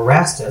 Now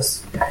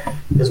Erastus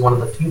is one of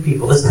the few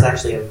people. This is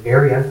actually a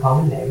very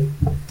uncommon name,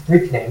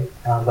 Greek name,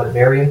 but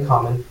very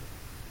uncommon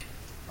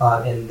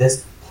in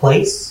this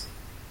place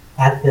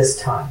at this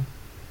time.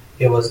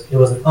 It was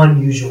an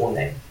unusual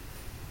name.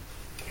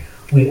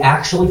 We've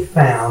actually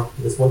found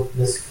this one.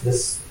 This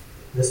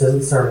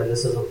isn't sermon.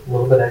 This is a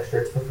little bit extra.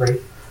 It's for free.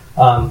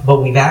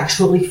 But we've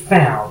actually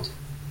found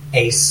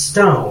a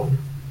stone,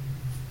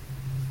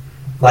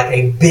 like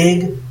a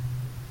big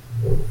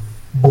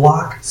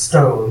block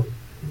stone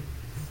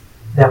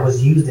that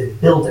was used in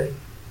building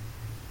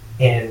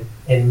and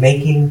in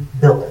making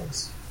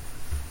buildings.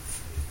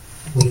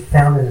 We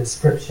found an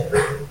inscription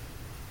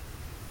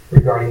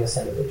regarding this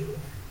individual.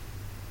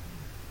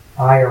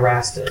 I,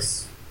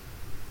 Erastus,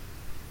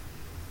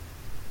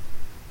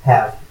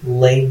 have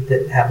laid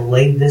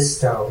this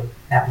stone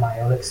at my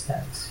own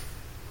expense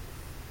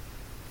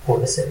for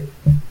the city.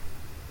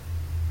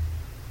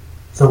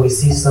 So we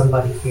see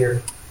somebody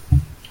here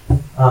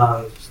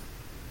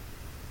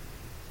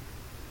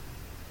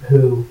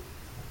who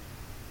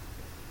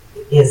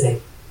is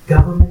a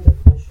government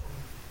official,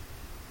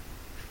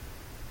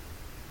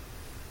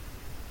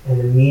 and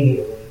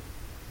immediately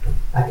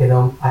I can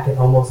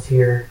almost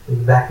hear in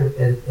the back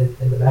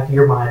of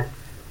your mind,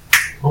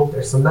 oh,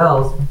 there's some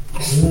bells.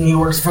 He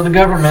works for the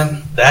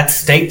government. That's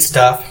state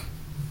stuff.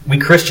 We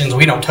Christians,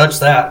 we don't touch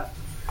that.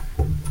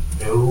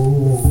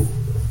 No.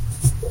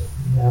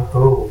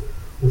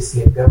 We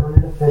see a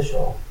government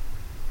official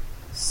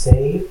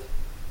saved,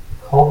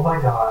 called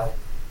by God,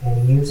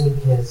 and using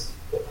his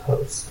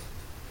post,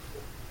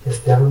 his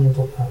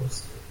governmental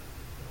post,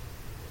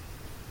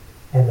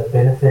 and the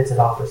benefits it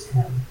offers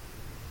him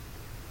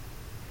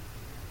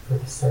for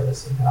the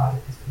service of God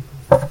and his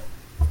people.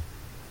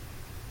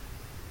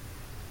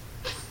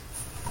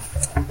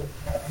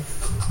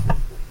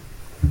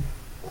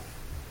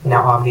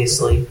 Now,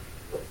 obviously,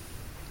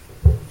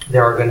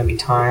 there are going to be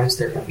times,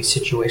 there are going to be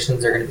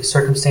situations, there are going to be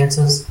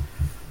circumstances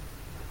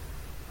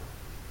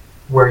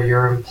where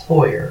your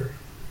employer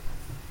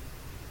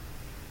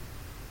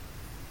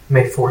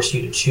may force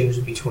you to choose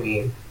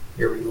between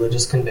your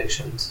religious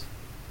convictions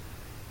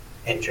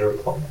and your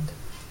employment.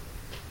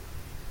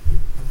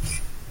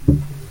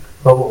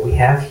 But what we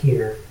have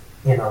here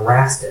in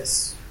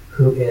Erastus,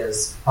 who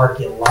is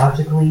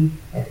archaeologically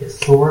and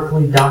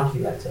historically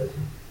documented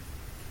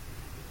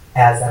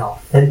as an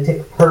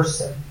authentic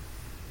person,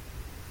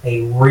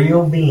 a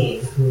real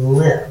being who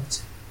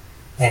lived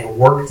and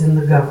worked in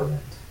the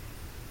government,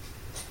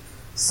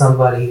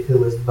 somebody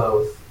who is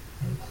both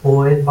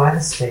employed by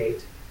the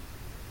state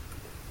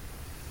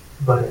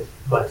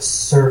but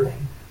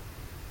serving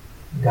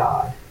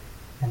God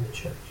and the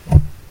church.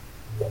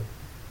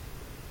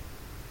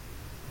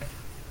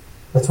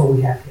 That's what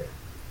we have here.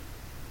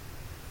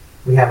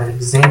 We have an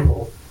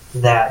example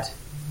that,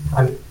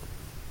 and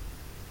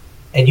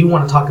you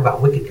want to talk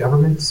about wicked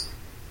governments?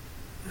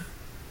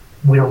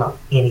 We don't know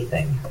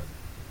anything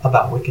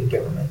about wicked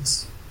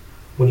governments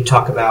when you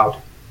talk about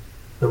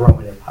the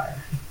Roman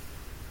Empire.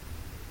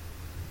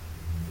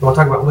 You want to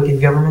talk about wicked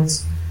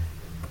governments?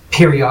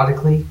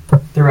 Periodically,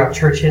 throughout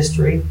church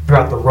history,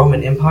 throughout the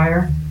Roman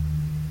Empire,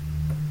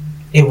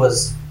 it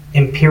was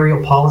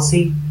imperial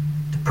policy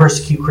to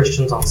persecute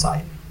Christians on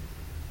sight.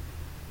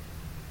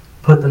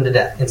 Put them to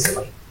death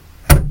instantly.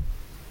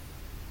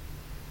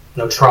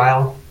 No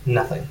trial,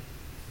 nothing.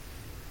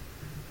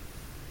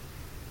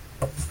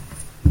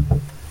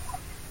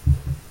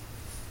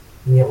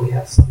 And yet we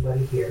have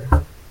somebody here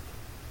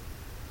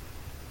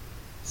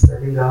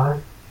serving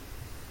God,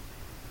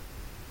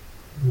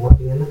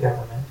 working in the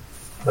government,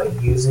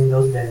 but using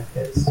those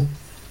benefits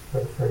for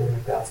the furthering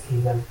of God's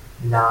kingdom,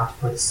 not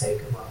for the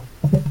sake of Rome.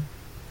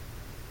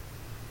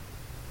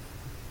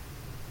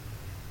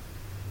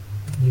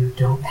 You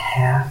don't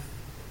have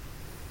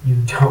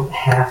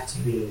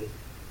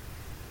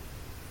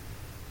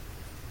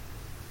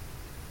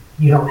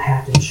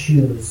to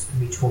choose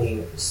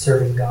between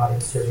serving God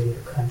and serving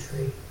your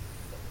country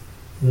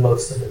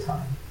most of the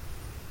time.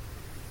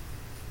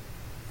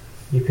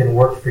 You can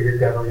work for your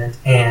government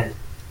and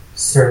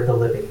serve the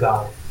living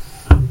God.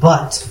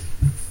 But,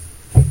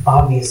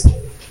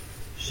 obviously,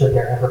 should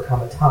there ever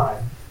come a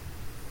time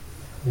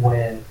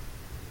when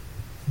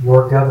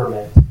your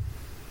government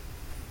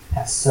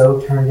has so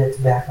turned its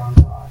back on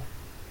God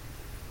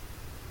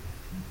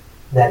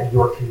that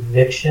your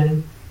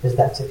conviction is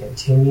that to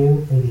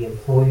continue in the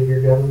employ of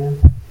your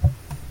government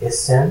is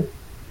sin,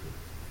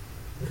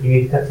 you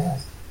need to cut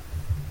ties.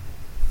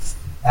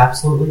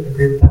 Absolutely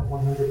agree with that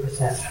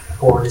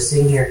 100%. What we're just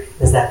seeing here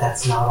is that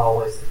that's not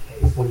always the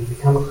case. When you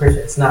become a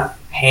Christian, it's not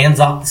hands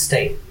off the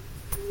state.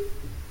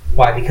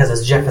 Why? Because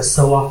as Jeff has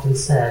so often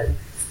said,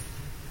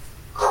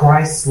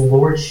 Christ's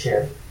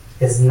lordship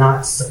is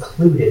not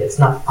secluded. It's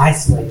not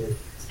isolated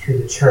to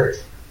the church.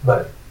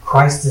 But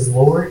Christ is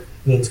Lord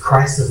means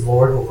Christ is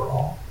Lord over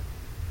all.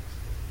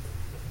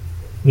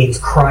 It means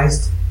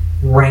Christ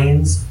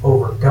reigns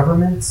over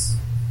governments.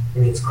 It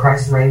means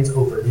Christ reigns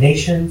over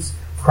nations.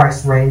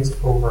 Christ reigns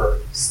over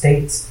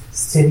states,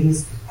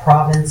 cities,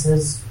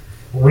 provinces,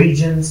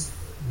 regions,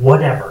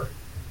 whatever.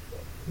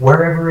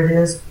 Wherever it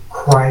is,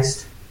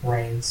 Christ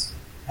reigns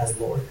as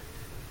Lord.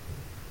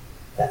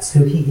 That's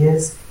who He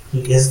is.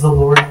 He is the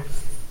Lord.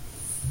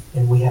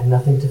 And we have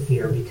nothing to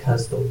fear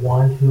because the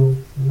one who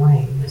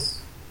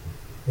reigns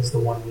is the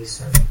one we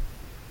serve.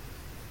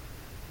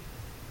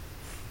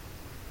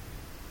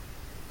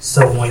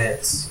 So when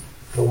it's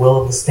the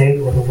will of the state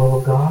or the will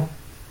of God,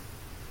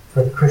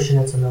 for the Christian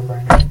it's a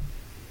no-brainer.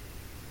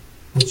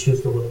 We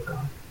choose the will of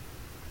God.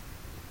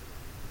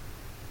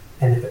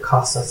 And if it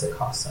costs us, it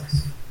costs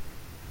us.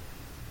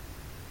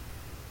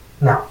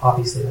 Now,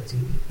 obviously that's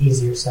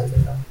easier said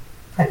than done.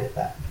 I get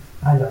that.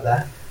 I know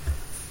that.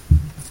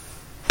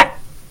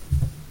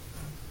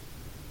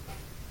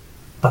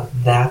 But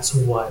that's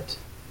what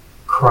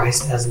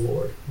Christ as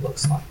Lord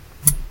looks like.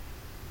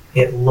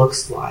 It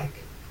looks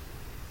like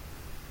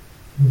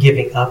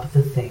giving up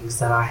the things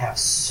that I have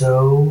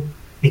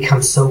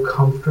become so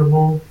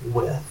comfortable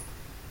with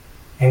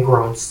and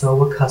grown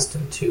so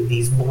accustomed to,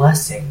 these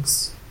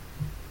blessings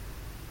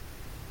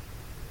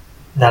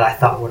that I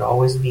thought would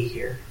always be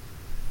here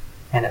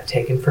and have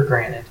taken for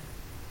granted.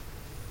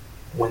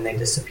 When they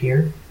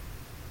disappear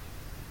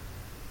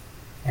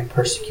and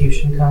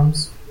persecution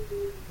comes,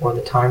 or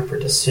the time for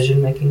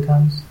decision making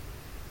comes,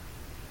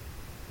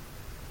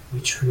 we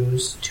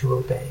choose to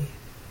obey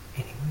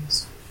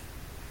anyways.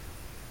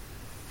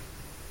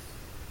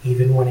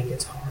 Even when it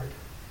gets hard.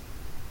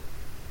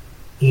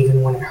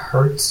 Even when it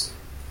hurts.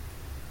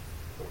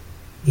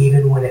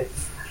 Even when it...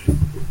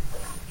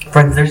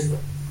 Friends,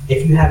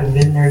 if you haven't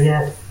been there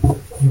yet,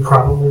 you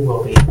probably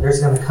will be. There's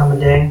going to come a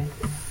day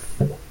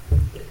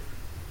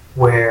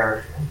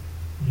where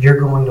you're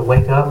going to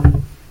wake up,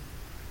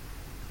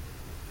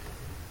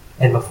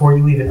 and before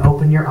you even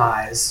open your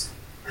eyes,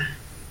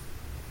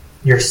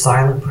 your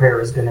silent prayer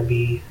is going to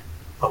be,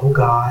 "Oh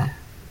God,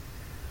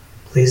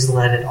 please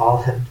let it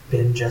all have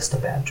been just a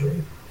bad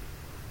dream."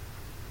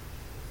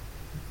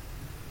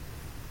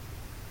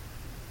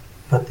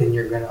 But then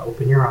you're going to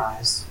open your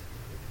eyes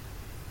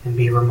and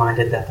be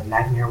reminded that the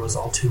nightmare was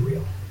all too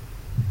real.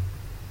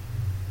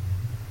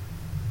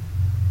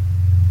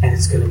 And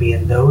it's going to be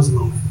in those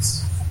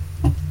moments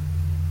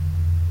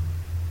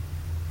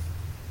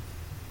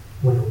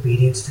when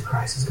obedience to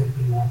Christ is going to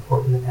be more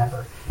important than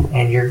ever.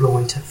 And you're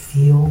going to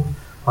feel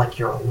like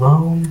you're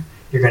alone.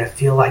 You're going to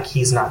feel like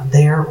He's not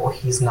there, or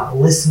He's not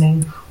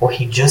listening, or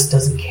He just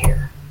doesn't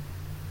care.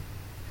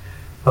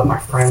 But my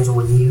friends,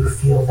 when you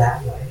feel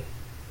that way,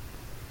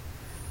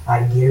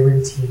 I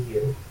guarantee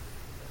you,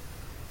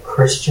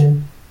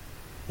 Christian,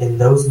 in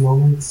those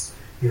moments,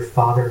 your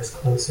Father is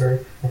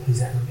closer than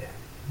He's ever been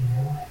in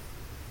your life.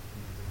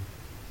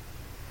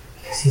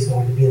 Because He's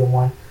going to be the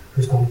one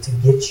who's going to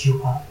get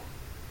you up.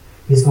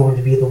 He's going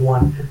to be the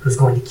one who's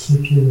going to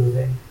keep you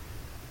moving.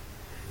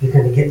 You're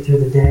going to get through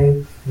the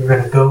day. You're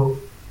going to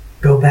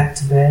go back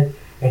to bed,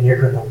 and you're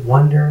going to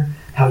wonder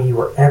how you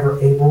were ever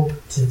able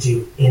to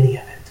do any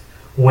of it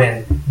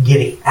when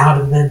getting out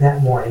of bed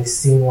that morning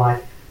seemed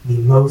like the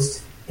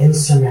most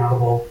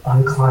insurmountable,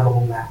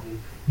 unclimbable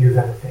mountain you've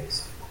ever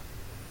faced.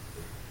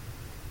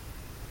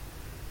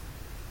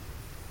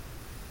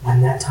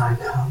 When that time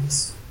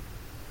comes,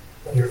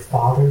 your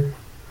Father,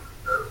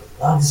 who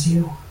loves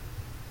you,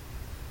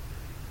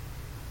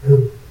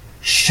 who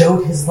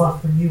showed His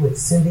love for you in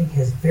sending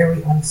His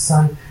very own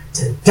Son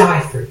to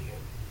die for you,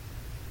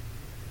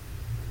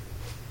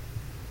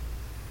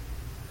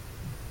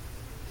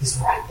 He's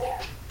right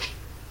there.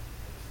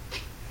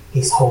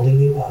 He's holding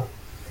you up,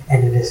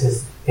 and it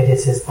is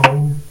His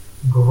own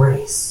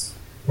grace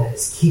that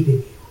is keeping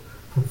you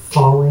from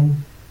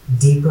falling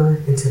deeper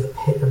into the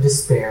pit of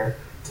despair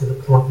to the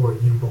point where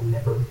you will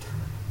never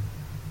return.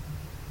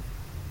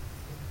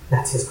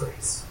 That's His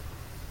grace.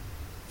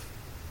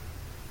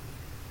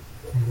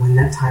 And when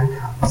that time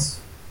comes,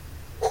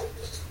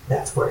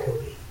 that's where He'll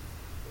be.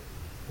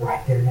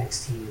 Right there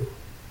next to you,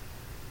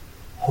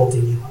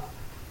 holding you up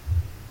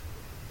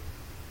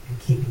and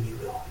keeping you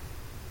going.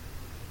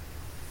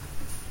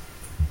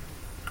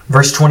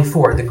 Verse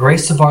 24, the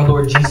grace of our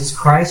Lord Jesus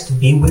Christ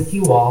be with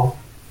you all.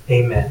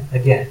 Amen.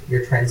 Again,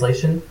 your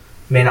translation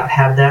may not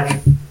have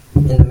that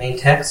in the main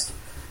text.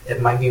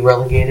 It might be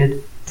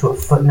relegated to a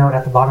footnote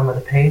at the bottom of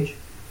the page.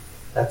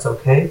 That's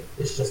okay.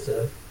 It's just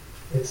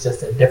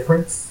a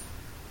difference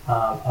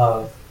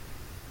of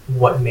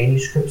what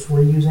manuscripts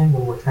we're using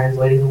when we're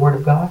translating the Word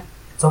of God.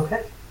 It's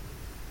okay.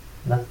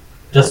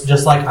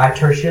 Just like I,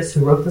 Tertius,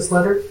 who wrote this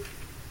letter,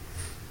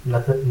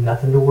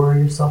 nothing to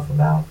worry yourself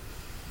about.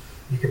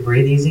 You can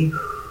breathe easy.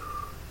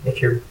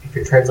 If your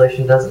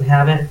translation doesn't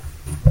have it,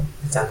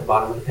 it's at the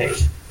bottom of the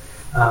page.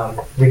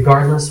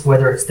 Regardless,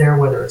 whether it's there,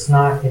 whether it's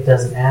not, it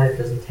doesn't add, it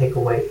doesn't take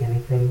away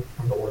anything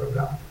from the Word of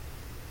God.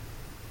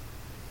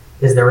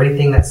 Is there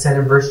anything that's said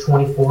in verse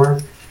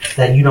 24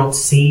 that you don't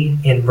see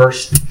in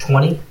verse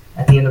 20,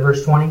 at the end of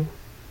verse 20?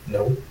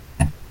 No.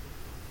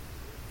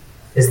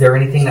 Is there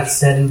anything that's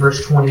said in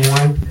verse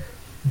 21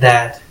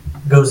 that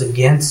goes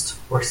against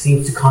or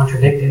seems to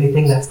contradict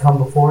anything that's come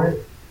before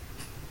it?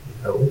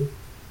 No.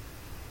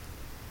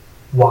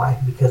 Why?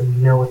 Because we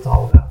know it's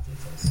all about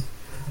Jesus.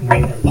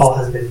 And Paul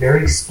has been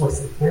very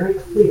explicit, very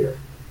clear.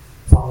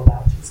 It's all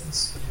about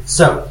Jesus.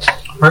 So,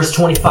 verse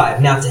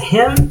 25. Now to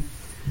Him,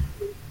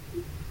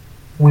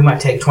 we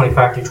might take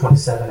 25 through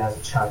 27 as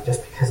a chunk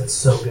just because it's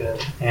so good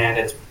and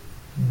it's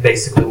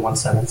basically one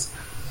sentence.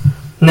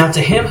 Now to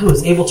Him who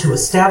is able to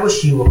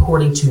establish you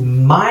according to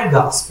my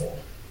gospel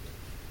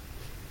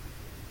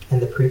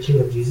and the preaching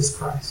of Jesus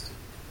Christ,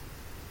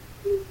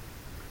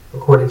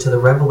 according to the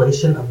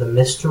revelation of the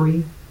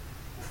mystery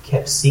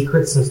kept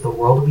secret since the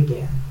world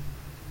began,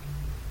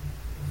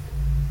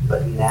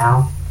 but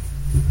now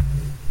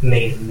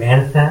made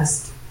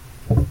manifest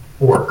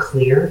or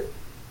clear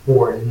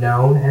or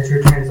known, as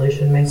your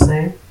translation may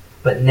say,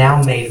 but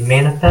now made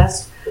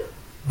manifest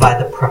by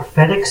the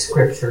prophetic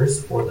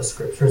scriptures, or the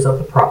scriptures of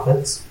the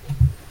prophets,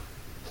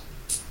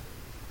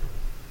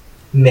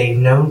 made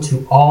known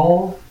to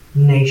all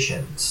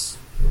nations,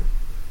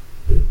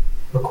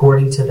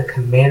 according to the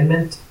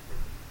commandment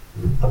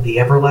of the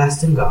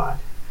everlasting God,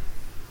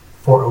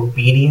 for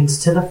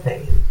obedience to the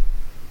faith,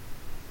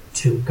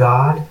 to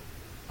God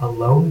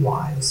alone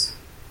wise,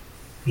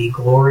 be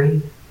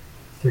glory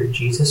through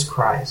Jesus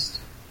Christ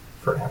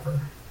forever.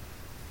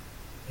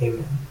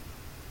 Amen.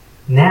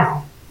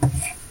 Now,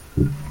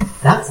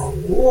 that's a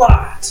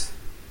lot.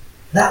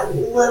 That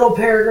little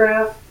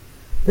paragraph,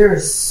 there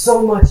is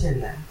so much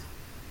in that.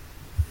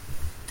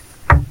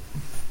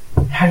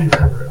 How do you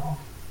cover it all?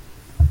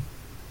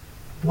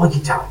 Well,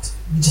 you don't.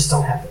 You just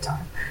don't have the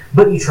time.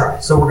 But you try,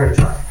 so we're going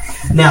to try.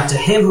 Now, to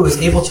Him who is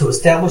able to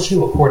establish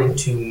you according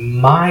to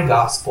my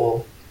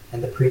gospel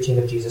and the preaching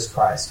of Jesus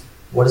Christ.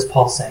 What is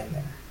Paul saying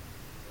there?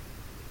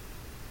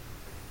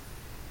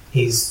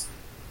 He's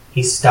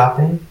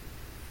stopping.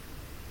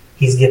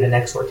 He's given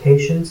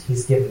exhortations.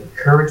 He's given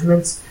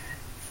encouragements.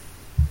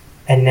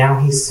 And now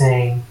he's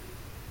saying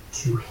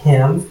to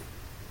Him,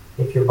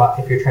 if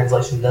your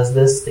translation does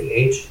this, the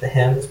H, the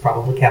Him, is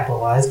probably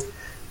capitalized.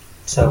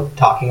 So,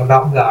 talking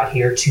about God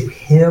here, to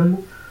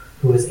Him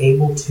who is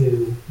able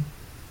to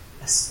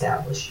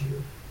establish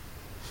you,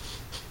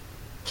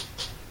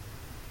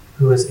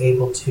 who is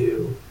able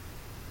to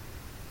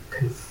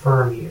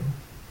confirm you,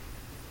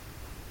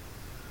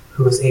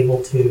 who is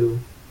able to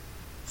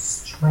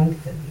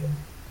strengthen you,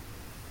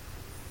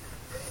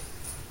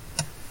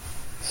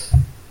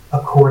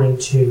 according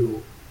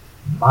to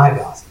my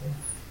gospel.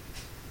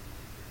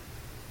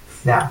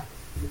 Now,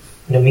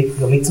 you'll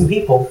meet some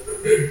people,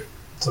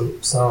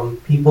 some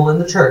people in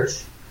the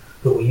church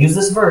who will use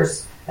this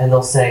verse and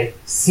they'll say,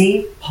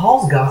 see,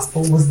 Paul's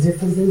gospel was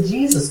different than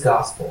Jesus'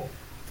 gospel.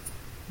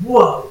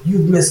 Whoa,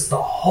 you've missed the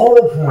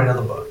whole point of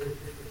the book.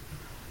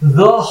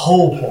 The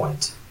whole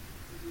point.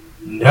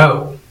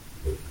 No.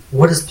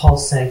 What is Paul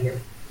saying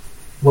here?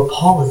 What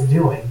Paul is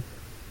doing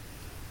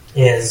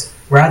is,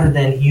 rather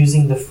than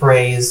using the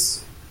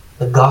phrase,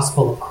 the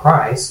gospel of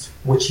Christ,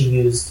 which he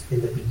used in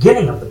the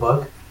beginning of the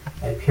book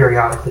and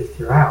periodically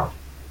throughout,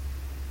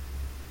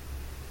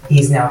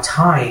 he's now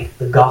tying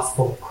the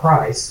gospel of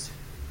Christ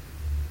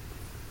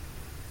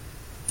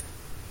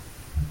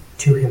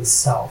to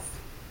himself.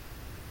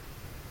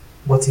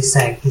 What's he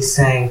saying? He's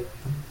saying,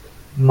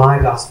 my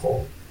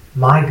gospel,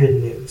 my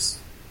good news.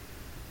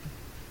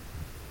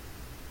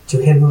 To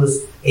him who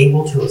is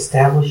able to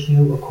establish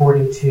you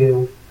according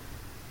to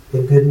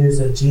the good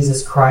news of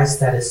Jesus Christ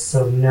that is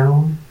so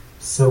known,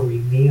 so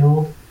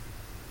revealed,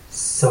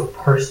 so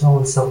personal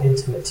and so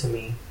intimate to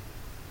me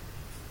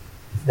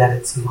that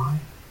it's mine.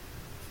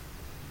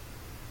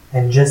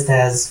 And just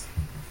as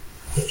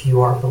if you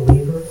are a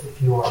believer,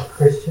 if you are a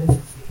Christian,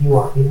 if you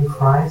are in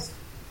Christ,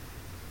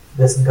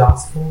 this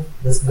gospel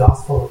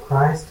of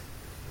Christ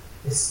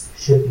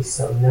should be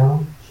so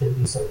known, should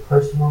be so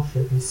personal,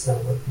 should be so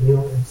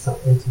revealed and so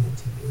intimate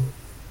to you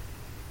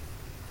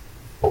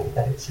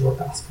that it's your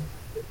gospel,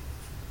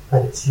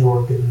 that it's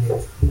your good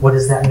news. What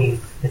does that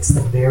mean? It's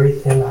the very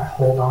thing I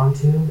hold on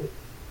to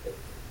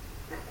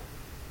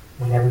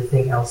when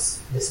everything else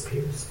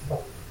disappears.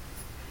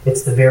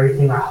 It's the very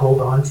thing I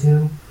hold on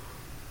to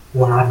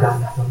when I've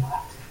got nothing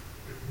left.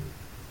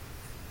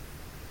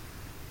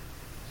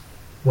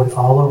 When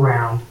all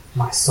around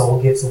my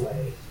soul gives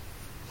away,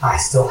 I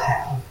still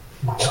have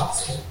my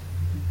gospel.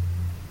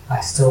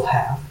 I still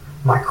have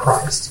my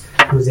Christ,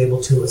 who is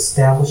able to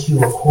establish you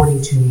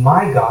according to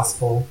my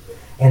gospel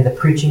and the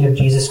preaching of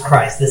Jesus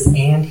Christ. This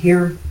 "and"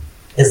 here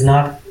is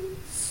not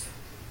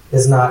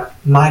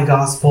my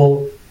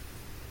gospel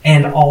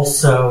and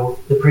also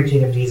the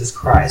preaching of Jesus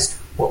Christ.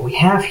 What we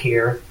have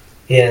here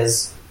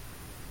is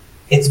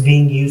it's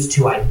being used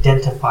to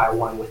identify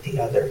one with the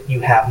other.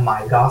 You have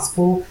my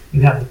gospel,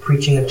 you have the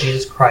preaching of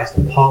Jesus Christ.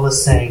 And Paul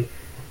is saying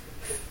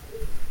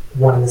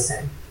one and the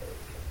same.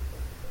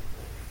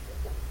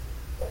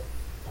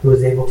 Who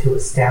is able to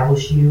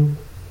establish you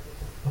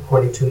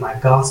according to my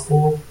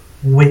gospel,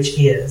 which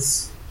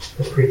is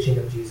the preaching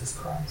of Jesus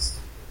Christ.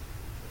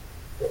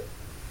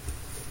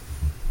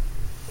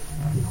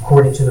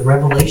 According to the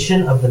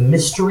revelation of the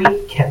mystery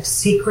kept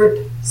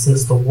secret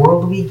since the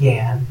world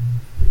began,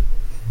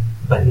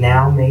 but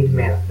now made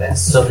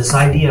manifest. So this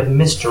idea of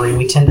mystery,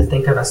 we tend to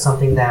think of as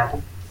something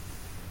that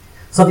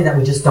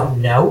we just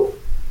don't know.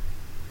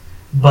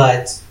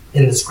 But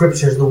in the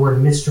scriptures, the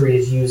word mystery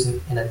is used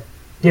in a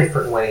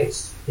different way.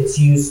 It's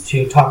used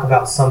to talk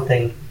about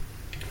something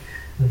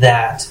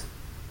that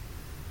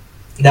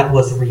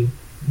was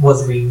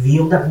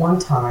revealed at one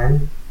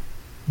time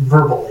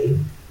verbally,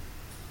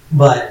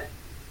 but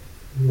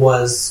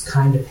was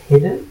kind of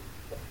hidden.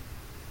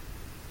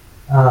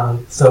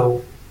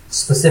 So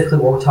specifically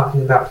what we're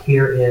talking about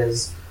here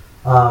is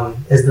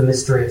the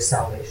mystery of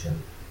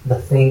salvation, the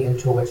thing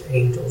into which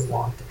angels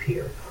long to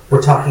peer.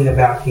 We're talking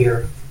about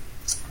here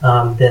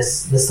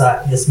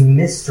this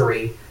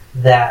mystery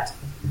that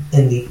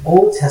in the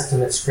Old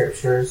Testament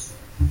scriptures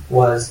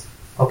was,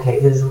 okay,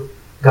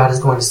 God is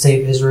going to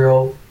save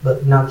Israel,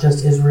 but not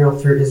just Israel.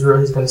 Through Israel,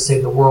 He's going to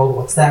save the world.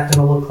 What's that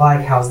going to look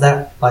like? How's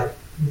that like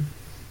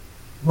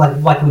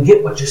we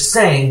get what you're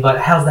saying, but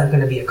how's that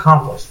going to be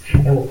accomplished?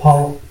 And what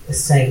Paul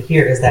is saying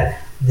here is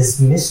that this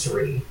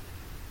mystery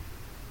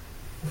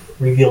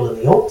revealed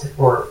in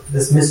the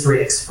this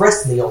mystery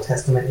expressed in the Old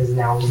Testament is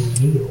now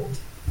revealed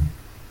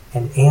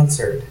and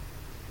answered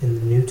in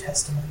the New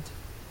Testament.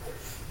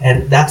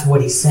 And that's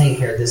what he's saying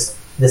here.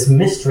 This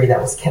mystery that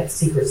was kept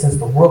secret since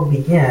the world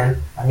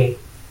began. I mean,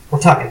 we're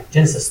talking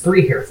Genesis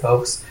 3 here,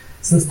 folks.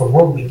 Since the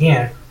world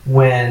began,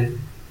 when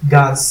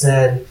God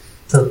said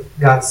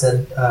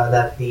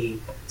that the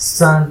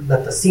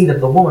seed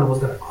of the woman was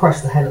going to crush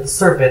the head of the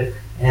serpent,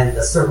 and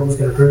the serpent was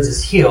going to bruise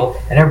his heel,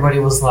 and everybody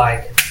was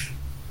like,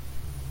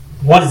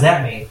 what does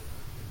that mean?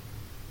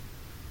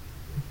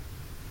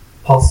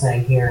 Paul's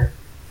saying here,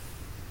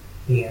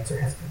 the answer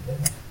has been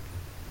given.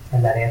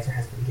 And that answer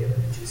has been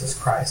given in Jesus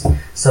Christ.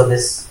 So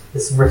this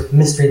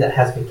mystery that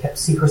has been kept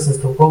secret since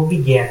the world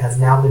began has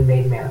now been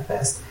made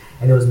manifest.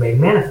 And it was made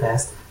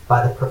manifest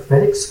by the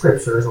prophetic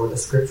scriptures, or the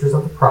scriptures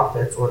of the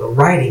prophets, or the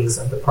writings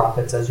of the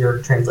prophets, as your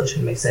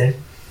translation may say,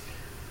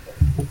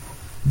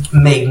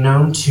 made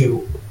known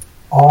to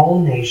all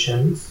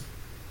nations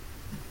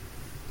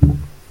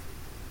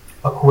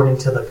according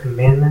to the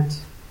commandment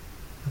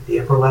of the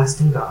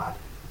everlasting God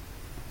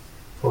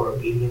for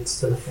obedience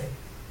to the faith.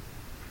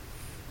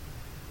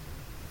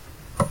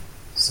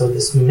 So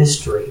this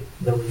mystery,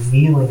 the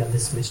revealing of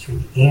this mystery,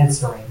 the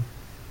answering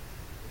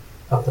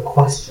of the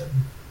question,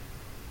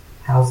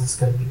 how's this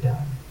going to be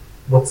done?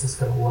 What's this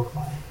going to look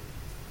like?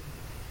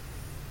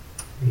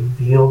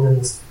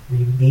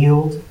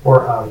 revealed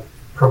or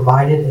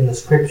provided in the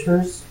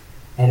Scriptures,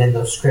 and in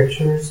those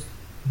Scriptures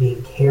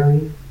being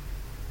carried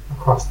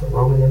across the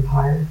Roman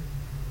Empire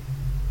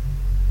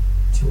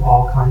to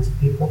all kinds of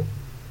people,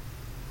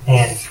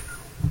 and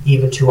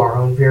even to our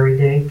own very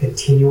day,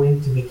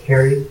 continuing to be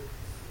carried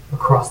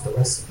across the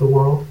rest of the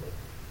world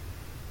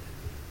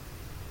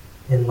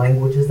in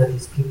languages that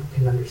these people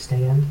can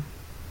understand.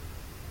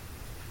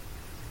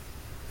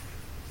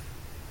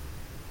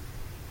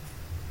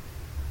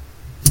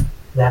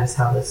 That is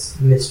how this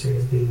mystery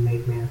is being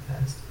made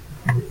manifest,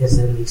 is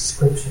in these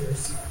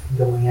Scriptures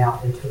going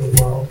out into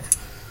the world,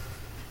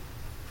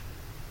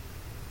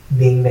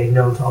 being made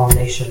known to all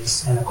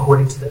nations, and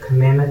according to the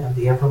commandment of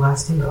the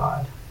everlasting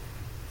God,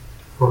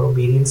 for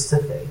obedience to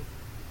faith.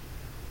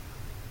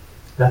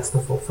 That's the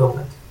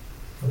fulfillment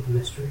of the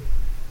mystery.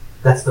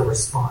 That's the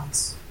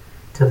response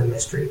to the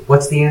mystery.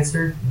 What's the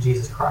answer?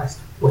 Jesus Christ.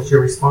 What's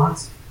your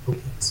response?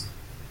 Obedience.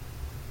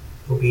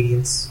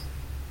 Obedience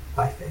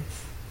by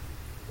faith.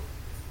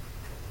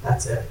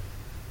 That's it.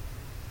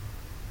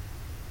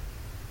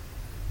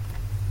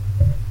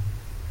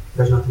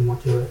 There's nothing more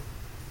to it.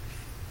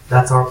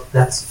 That's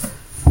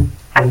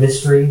the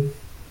mystery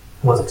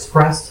was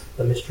expressed,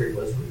 the mystery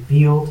was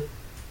revealed,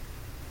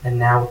 and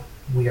now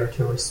we are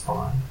to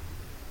respond.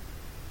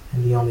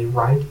 And the only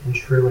right and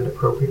true and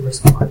appropriate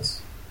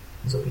response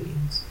is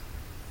obedience.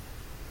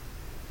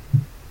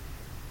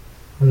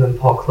 And then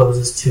Paul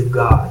closes, to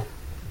God,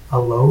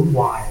 alone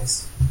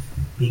wise,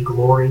 be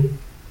glory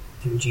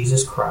through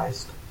Jesus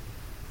Christ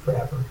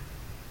forever.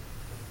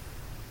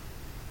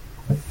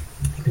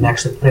 You can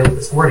actually play with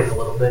this wording a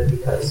little bit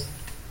because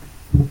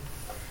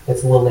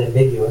it's a little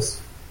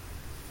ambiguous.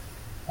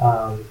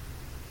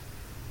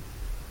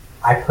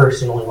 I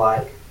personally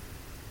like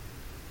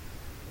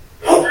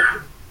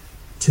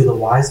to the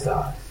wise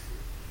God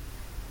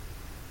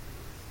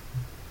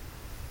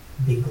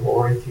be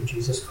glory through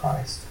Jesus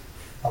Christ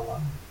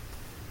alone.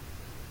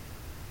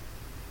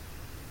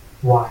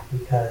 Why?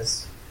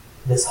 Because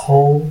this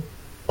whole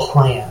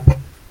plan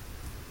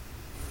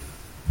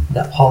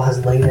that Paul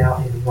has laid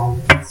out in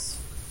Romans,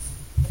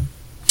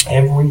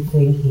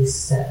 everything he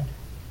said,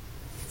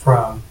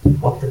 from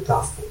what the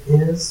gospel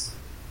is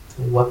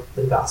to what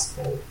the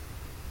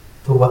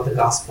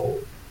gospel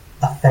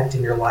effect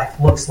in your life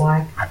looks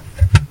like,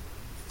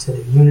 to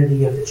the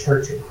unity of the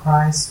church in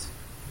Christ,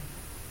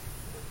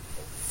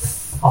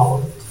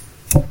 all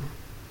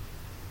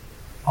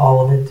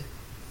of it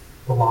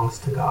belongs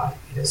to God.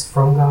 It is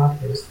from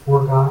God, it is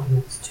for God, and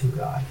it's to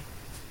God.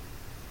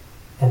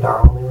 And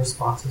our only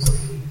response is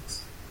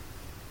obedience.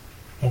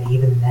 And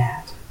even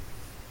that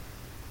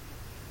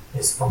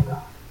is from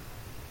God.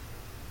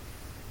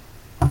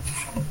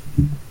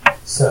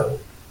 So,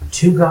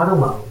 to God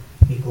alone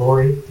be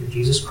glory through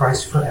Jesus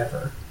Christ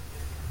forever.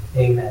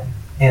 Amen.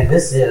 And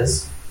this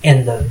is,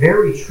 in the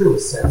very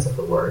truest sense of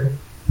the word,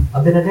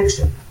 a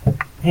benediction.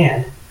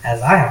 And,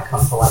 as I have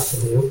come to like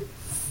to do,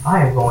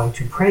 I am going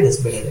to pray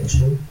this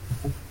benediction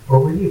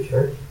over you,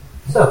 church.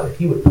 So, if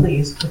you would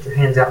please put your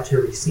hands out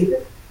to receive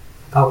it.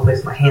 I'll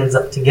place my hands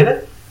up to give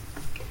it.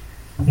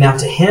 Now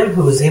to him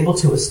who is able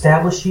to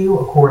establish you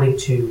according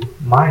to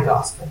my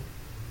gospel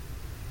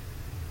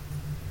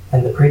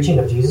and the preaching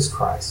of Jesus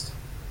Christ,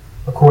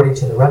 according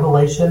to the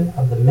revelation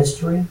of the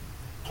mystery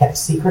kept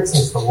secret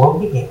since the world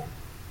began,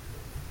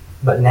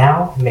 but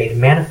now made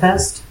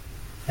manifest,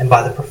 and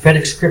by the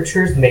prophetic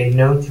scriptures made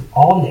known to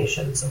all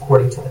nations,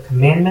 according to the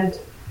commandment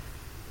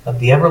of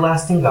the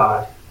everlasting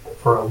God,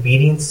 for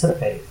obedience to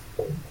faith.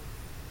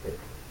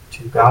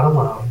 To God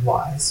alone,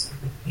 wise,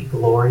 be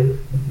glory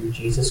through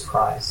Jesus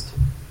Christ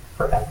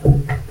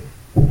forever.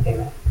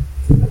 Amen.